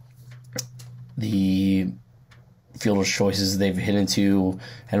 the fielder's choices they've hit into,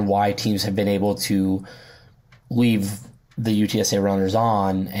 and why teams have been able to leave the UTSA runners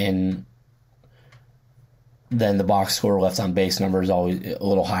on, and then the box score left on base number is always a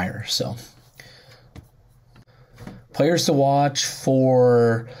little higher. So players to watch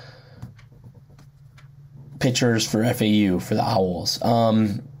for pitchers for FAU, for the Owls.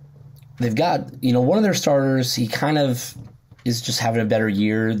 They've got, one of their starters, he kind of is just having a better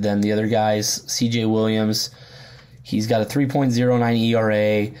year than the other guys. CJ Williams, he's got a 3.09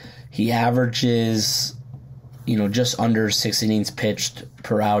 ERA. He averages, just under 6 innings pitched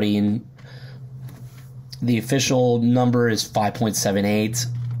per outing. The official number is 5.78.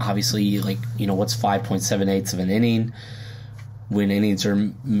 Obviously, what's 5.78 of an inning? When innings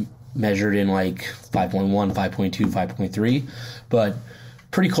are measured in like 5.1, 5.2, 5.3, but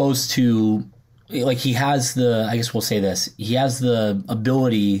pretty close to, like, he has the, I guess we'll say this, he has the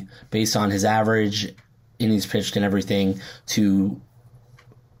ability based on his average innings pitched and everything to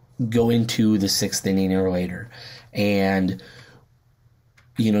go into the sixth inning or later. And,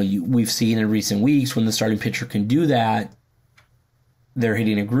 we've seen in recent weeks when the starting pitcher can do that, they're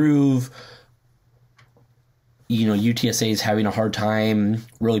hitting a groove. UTSA is having a hard time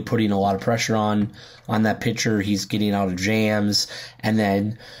really putting a lot of pressure on that pitcher. He's getting out of jams. And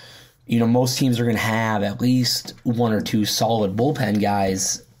then, most teams are going to have at least one or two solid bullpen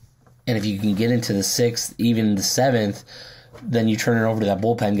guys. And if you can get into the sixth, even the seventh, then you turn it over to that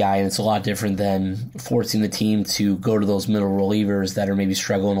bullpen guy, and it's a lot different than forcing the team to go to those middle relievers that are maybe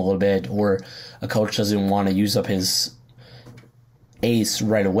struggling a little bit, or a coach doesn't want to use up his ace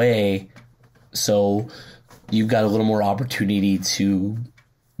right away. So you've got a little more opportunity to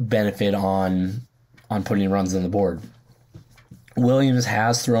benefit on putting runs on the board. Williams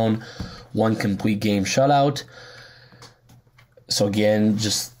has thrown one complete game shutout. So again,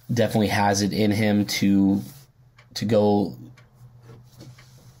 just definitely has it in him to go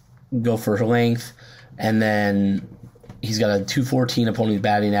for length. And then he's got a 214 opponent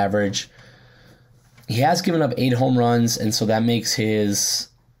batting average. He has given up 8 home runs, and so that makes his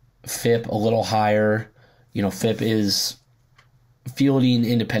FIP a little higher. FIP is fielding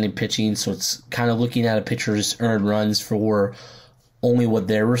independent pitching, so it's kind of looking at a pitcher's earned runs for only what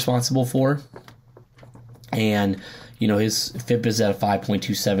they're responsible for. And, his FIP is at a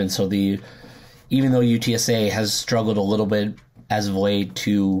 5.27, so even though UTSA has struggled a little bit as of late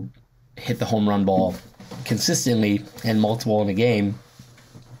to hit the home run ball consistently and multiple in a game,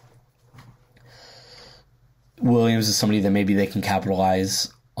 Williams is somebody that maybe they can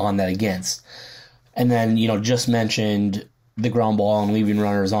capitalize on that against. And then, just mentioned the ground ball and leaving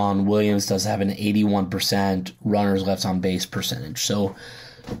runners on. Williams does have an 81% runners left on base percentage. So,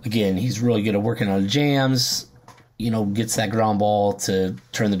 again, he's really good at working on jams, gets that ground ball to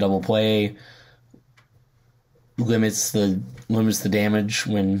turn the double play, limits the damage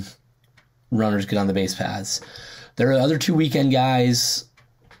when runners get on the base paths. There are other two weekend guys,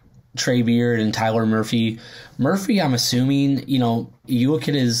 Trey Beard and Tyler Murphy. Murphy, I'm assuming, you look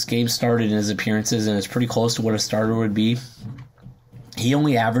at his game started and his appearances, and it's pretty close to what a starter would be. He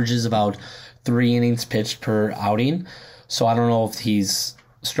only averages about 3 innings pitched per outing. So I don't know if he's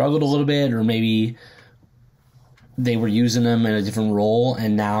struggled a little bit, or maybe they were using him in a different role,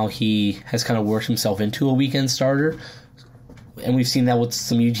 and now he has kind of worked himself into a weekend starter. And we've seen that with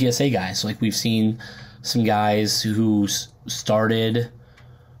some UTSA guys. Like, we've seen some guys who started,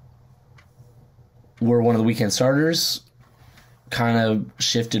 were one of the weekend starters, kind of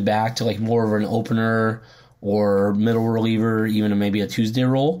shifted back to like more of an opener or middle reliever, even maybe a Tuesday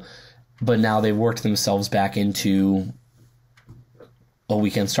role. But now they've worked themselves back into a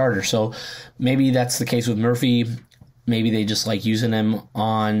weekend starter. So maybe that's the case with Murphy. Maybe they just like using him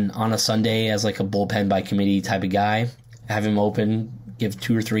on a Sunday as like a bullpen by committee type of guy. Have him open, give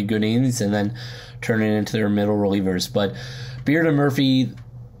 2 or 3 good innings, and then turn it into their middle relievers. But Beard and Murphy,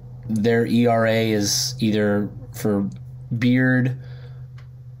 their ERA is either for Beard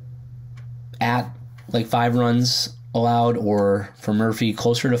at like 5 runs allowed, or for Murphy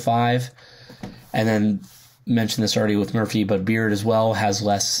closer to 5. And then mentioned this already with Murphy, but Beard as well has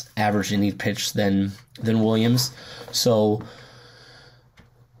less average innings pitched than Williams. So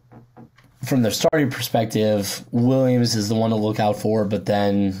from the starting perspective, Williams is the one to look out for, but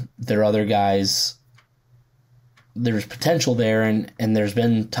then there are other guys. There's potential there, and there's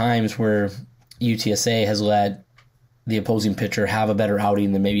been times where UTSA has let the opposing pitcher have a better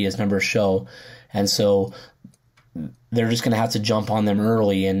outing than maybe his numbers show. And so they're just going to have to jump on them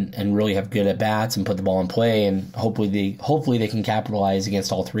early and really have good at-bats and put the ball in play, and hopefully they can capitalize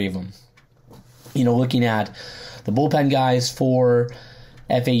against all 3 of them. Looking at the bullpen guys for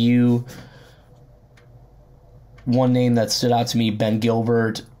FAU, one name that stood out to me, Ben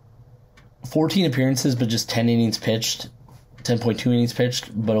Gilbert, 14 appearances, but just 10 innings pitched, 10.2 innings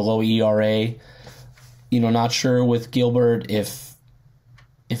pitched, but a low ERA. Not sure with Gilbert if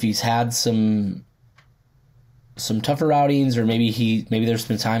he's had some tougher outings, or maybe there's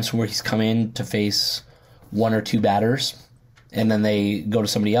been times where he's come in to face 1 or 2 batters and then they go to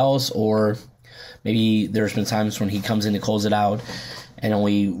somebody else, or maybe there's been times when he comes in to close it out and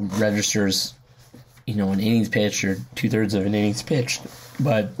only registers, an innings pitched or 2/3 of an innings pitched.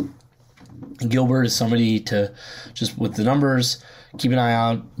 But Gilbert is somebody to just, with the numbers, keep an eye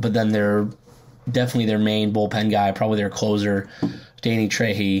out. But then they're definitely their main bullpen guy, probably their closer, Danny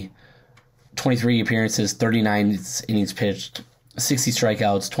Trehe, 23 appearances, 39 innings pitched, 60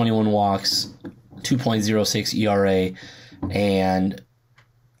 strikeouts, 21 walks, 2.06 ERA, and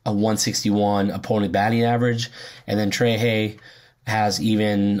a 161 opponent batting average. And then Trey Hay has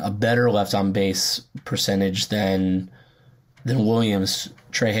even a better left on base percentage than Williams.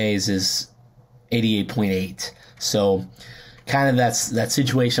 Trey Hayes is 88.8. So kind of that's that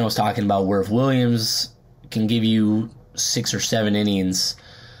situation I was talking about where if Williams can give you 6 or 7 innings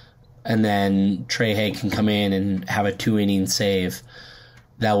and then Trey Hay can come in and have a 2 inning save,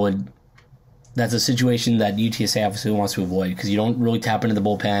 that's a situation that UTSA obviously wants to avoid because you don't really tap into the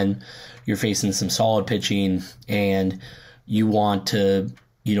bullpen. You're facing some solid pitching and you want to,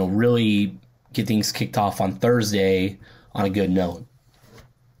 really get things kicked off on Thursday on a good note.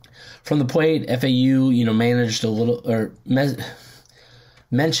 From the plate, FAU, managed a little, or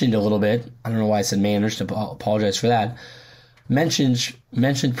mentioned a little bit. I don't know why I said managed. I apologize for that.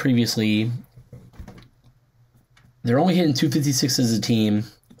 Mentioned previously, they're only hitting 256 as a team,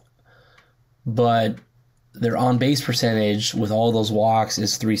 but their on-base percentage with all those walks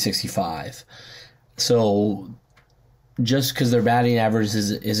is 365. So just because their batting average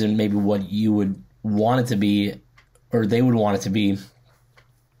isn't maybe what you would want it to be, or they would want it to be,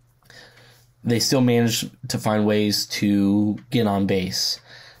 they still manage to find ways to get on base.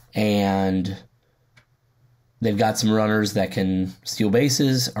 And they've got some runners that can steal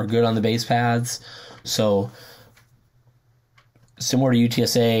bases, are good on the base paths. So similar to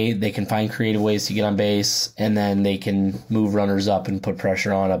UTSA, they can find creative ways to get on base, and then they can move runners up and put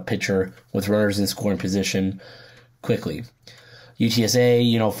pressure on a pitcher with runners in scoring position quickly.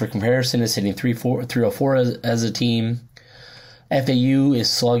 UTSA, for comparison, is hitting 304 as a team. FAU is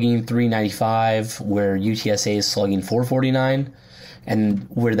slugging 395, where UTSA is slugging 449, and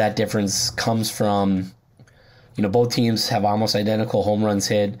where that difference comes from, both teams have almost identical home runs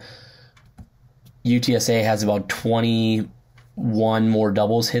hit. UTSA has about 21 more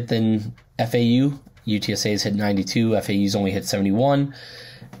doubles hit than FAU. UTSA has hit 92, FAU's only hit 71,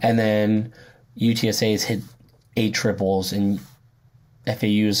 and then UTSA has hit 8 triples, and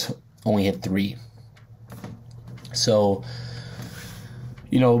FAU's only hit 3. So,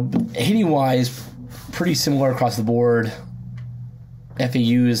 hitting-wise, pretty similar across the board.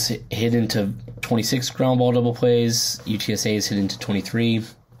 FAU is hit into 26 ground ball double plays. UTSA is hit into 23.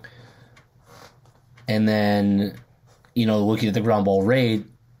 And then, looking at the ground ball rate,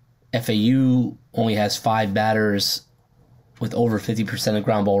 FAU only has 5 batters with over 50% of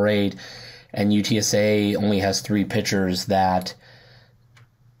ground ball rate, and UTSA only has 3 pitchers that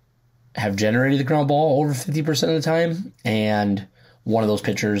have generated the ground ball over 50% of the time, and one of those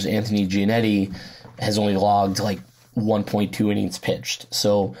pitchers, Anthony Giannetti, has only logged like 1.2 innings pitched.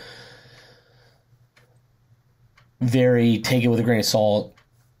 So take it with a grain of salt.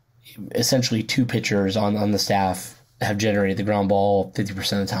 Essentially 2 pitchers on the staff have generated the ground ball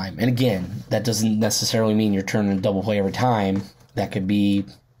 50% of the time. And again, that doesn't necessarily mean you're turning a double play every time. That could be,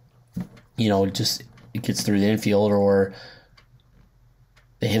 just it gets through the infield, or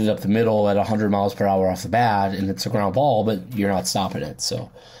they hit it up the middle at 100 miles per hour off the bat, and it's a ground ball, but you're not stopping it. So,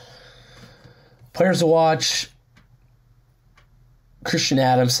 players to watch: Christian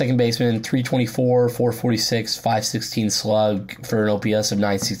Adams, second baseman, 324, 446, 516 slug for an OPS of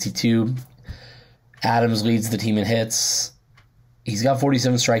 962. Adams leads the team in hits. He's got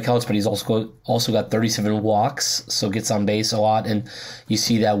 47 strikeouts, but he's also got 37 walks, so gets on base a lot. And you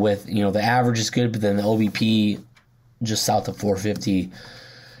see that with, the average is good, but then the OBP just south of 450.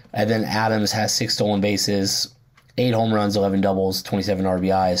 And then Adams has 6 stolen bases, 8 home runs, 11 doubles, 27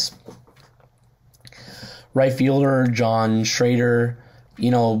 RBIs. Right fielder, John Schrader,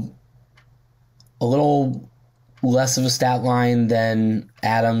 a little less of a stat line than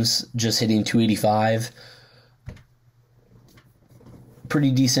Adams, just hitting 285.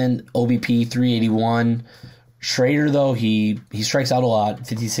 Pretty decent OBP, 381. Schrader, though, he strikes out a lot,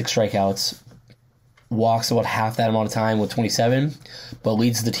 56 strikeouts. Walks about half that amount of time with 27, but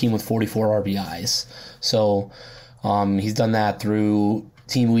leads the team with 44 RBIs. So he's done that through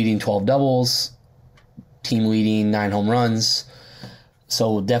team leading 12 doubles, team leading 9 home runs.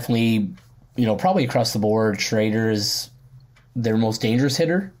 So definitely, probably across the board, Schrader is their most dangerous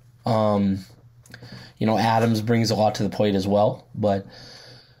hitter. Adams brings a lot to the plate as well, and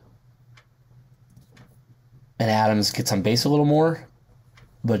Adams gets on base a little more,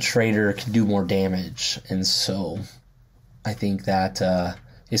 but Schrader can do more damage. And so I think that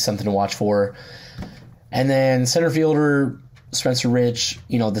is something to watch for. And then center fielder, Spencer Rich,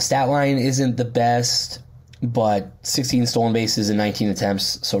 the stat line isn't the best, but 16 stolen bases in 19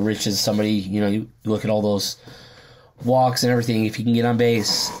 attempts. So Rich is somebody, you look at all those walks and everything. If he can get on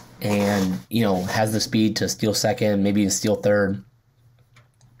base, and, has the speed to steal second, maybe even steal third.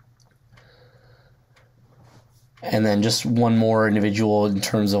 And then just one more individual in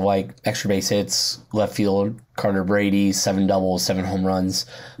terms of like extra base hits, left field, Carter Brady, 7 doubles, 7 home runs.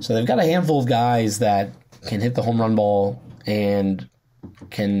 So they've got a handful of guys that can hit the home run ball and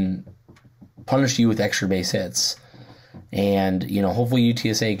can punish you with extra base hits. And, hopefully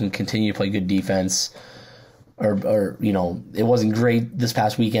UTSA can continue to play good defense. Or it wasn't great this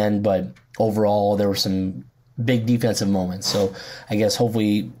past weekend, but overall there were some big defensive moments. So I guess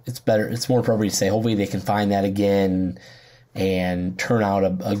hopefully it's more appropriate to say hopefully they can find that again and turn out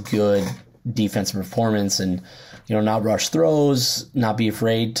a good defensive performance and, not rush throws, not be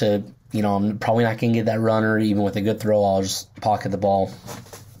afraid to, I'm probably not going to get that runner. Even with a good throw, I'll just pocket the ball.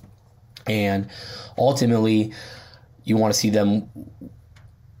 And ultimately, you want to see them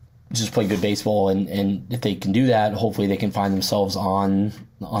just play good baseball, and if they can do that, hopefully they can find themselves on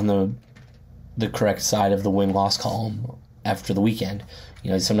the correct side of the win-loss column after the weekend.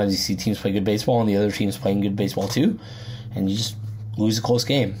 Sometimes you see teams play good baseball and the other team's playing good baseball too, and you just lose a close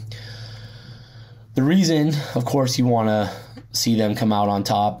game. The reason, of course, you want to see them come out on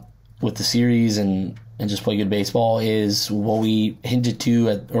top with the series and just play good baseball is what we hinted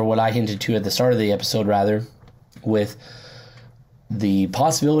to, or what I hinted to at the start of the episode, rather, with the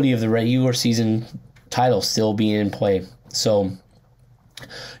possibility of the regular season title still being in play. So,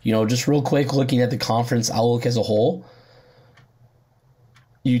 just real quick, looking at the conference outlook as a whole,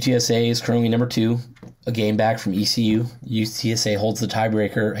 UTSA is currently number 2, a game back from ECU. UTSA holds the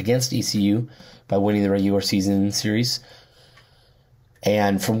tiebreaker against ECU by winning the regular season series.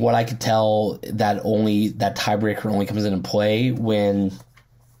 And from what I could tell, that tiebreaker only comes into play when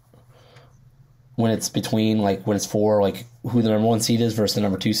it's between, when it's for, who the number 1 seed is versus the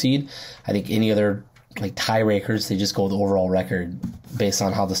number 2 seed. I think any other, tiebreakers, they just go with the overall record based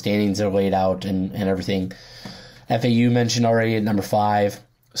on how the standings are laid out and everything. FAU mentioned already at number 5.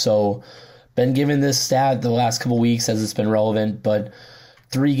 So, been given this stat the last couple weeks as it's been relevant, but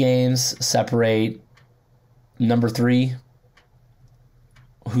 3 games separate number 3,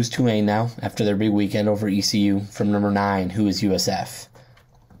 who's Tulane now, after their big weekend over ECU, from number 9, who is USF.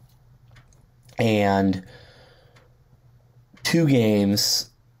 And 2 games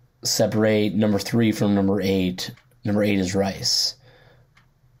separate number 3 from number 8. Number 8 is Rice.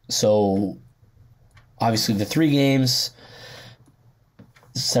 So, obviously, the 3 games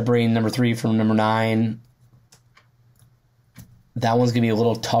separating number 3 from number 9, that one's going to be a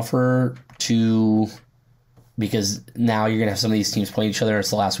little tougher because now you're going to have some of these teams playing each other.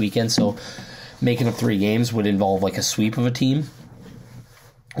 It's the last weekend, so making up 3 games would involve a sweep of a team,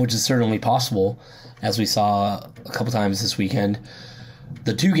 which is certainly possible, as we saw a couple times this weekend.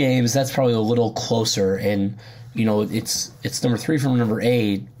 The 2 games, that's probably a little closer, and it's number 3 from number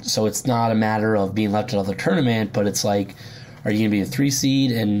 8, so it's not a matter of being left out of the tournament, but it's are you going to be a 3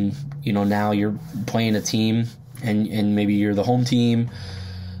 seed, and now you're playing a team, and maybe you're the home team,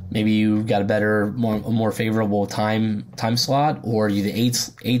 maybe you've got a more favorable time slot, or you're the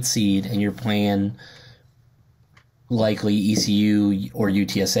 8th seed and you're playing likely ECU or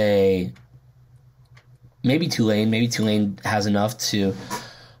UTSA, maybe Tulane. Maybe Tulane has enough to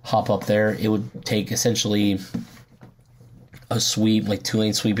hop up there. It would take essentially a sweep,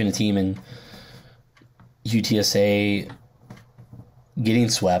 Tulane sweeping a team and UTSA getting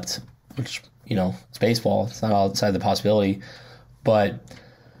swept, which, it's baseball. It's not outside the possibility. But,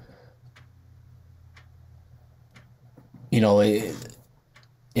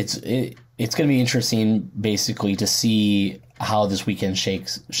 it's going to be interesting, basically, to see how this weekend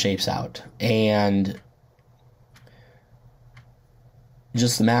shapes out. And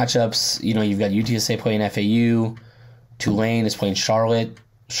just the matchups, you've got UTSA playing FAU. Tulane is playing Charlotte.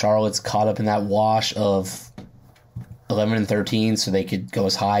 Charlotte's caught up in that wash of 11 and 13, so they could go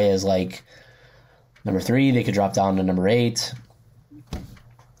as high as number 3. They could drop down to number 8.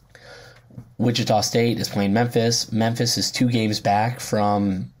 Wichita State is playing Memphis. Memphis is 2 games back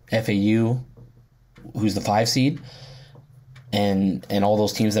from FAU, who's the 5 seed, and all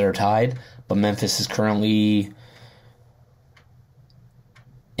those teams that are tied. But Memphis is currently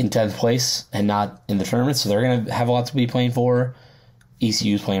in 10th place and not in the tournament, so they're going to have a lot to be playing for.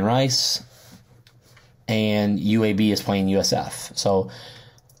 ECU is playing Rice, and UAB is playing USF. So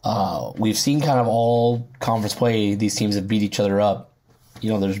we've seen kind of all conference play. These teams have beat each other up.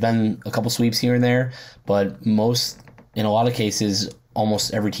 There's been a couple sweeps here and there, but in a lot of cases,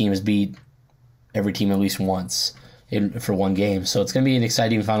 almost every team has beat every team at least once for one game. So it's going to be an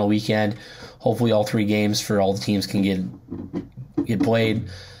exciting final weekend. Hopefully all 3 games for all the teams can get played.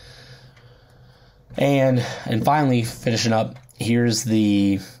 And finally, finishing up, here's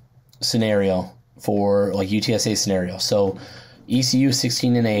the scenario for like UTSA scenario. So ECU is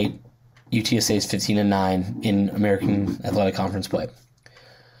 16-8, UTSA is 15-9 in American Athletic Conference play.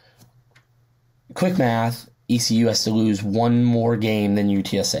 Quick math, ECU has to lose one more game than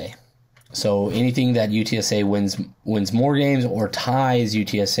UTSA. So anything that UTSA wins more games or ties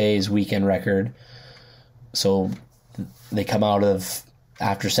UTSA's weekend record. So they come out of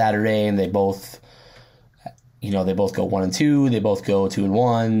after Saturday and they both go 1-2, they both go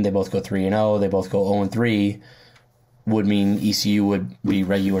 2-1, they both go 3-0, they both go 0-3, would mean ECU would be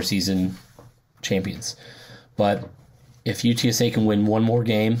regular season champions. But if UTSA can win one more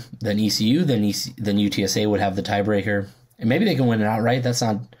game than ECU, then UTSA would have the tiebreaker. And maybe they can win it outright. That's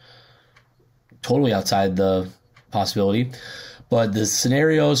not totally outside the possibility. But the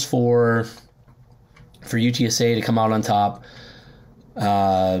scenarios for UTSA to come out on top,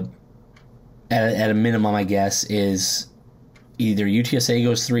 at a minimum, I guess, is either UTSA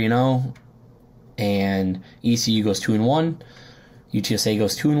goes 3-0 and ECU goes 2-1, UTSA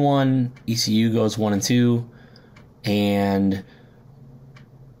goes 2-1, ECU goes 1-2, and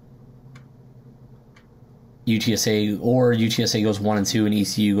UTSA goes 1-2 and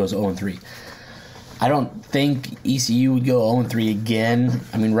ECU goes 0-3. I don't think ECU would go 0-3 again.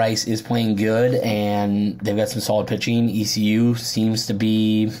 I mean, Rice is playing good, and they've got some solid pitching. ECU seems to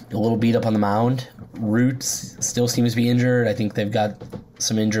be a little beat up on the mound. Roots still seems to be injured. I think they've got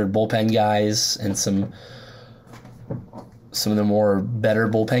some injured bullpen guys, and some of the more better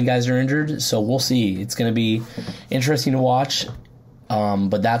bullpen guys are injured. So we'll see. It's going to be interesting to watch,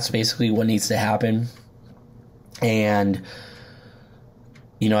 but that's basically what needs to happen. And,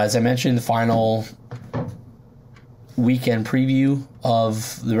 as I mentioned, the final weekend preview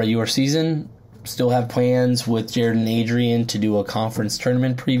of the regular season. Still have plans with Jared and Adrian to do a conference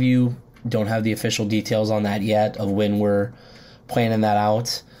tournament preview. Don't have the official details on that yet of when we're planning that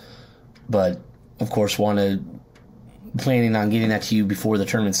out. But, of course, planning on getting that to you before the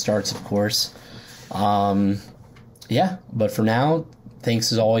tournament starts, of course. But for now,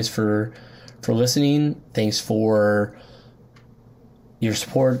 thanks as always for listening. Thanks for your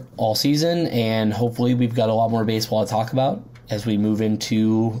support all season, and hopefully we've got a lot more baseball to talk about as we move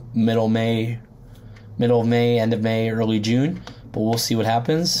into middle of May, end of May, early June. But we'll see what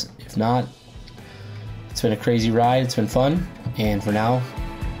happens. If not, it's been a crazy ride. It's been fun. And for now,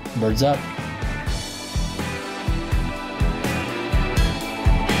 birds up.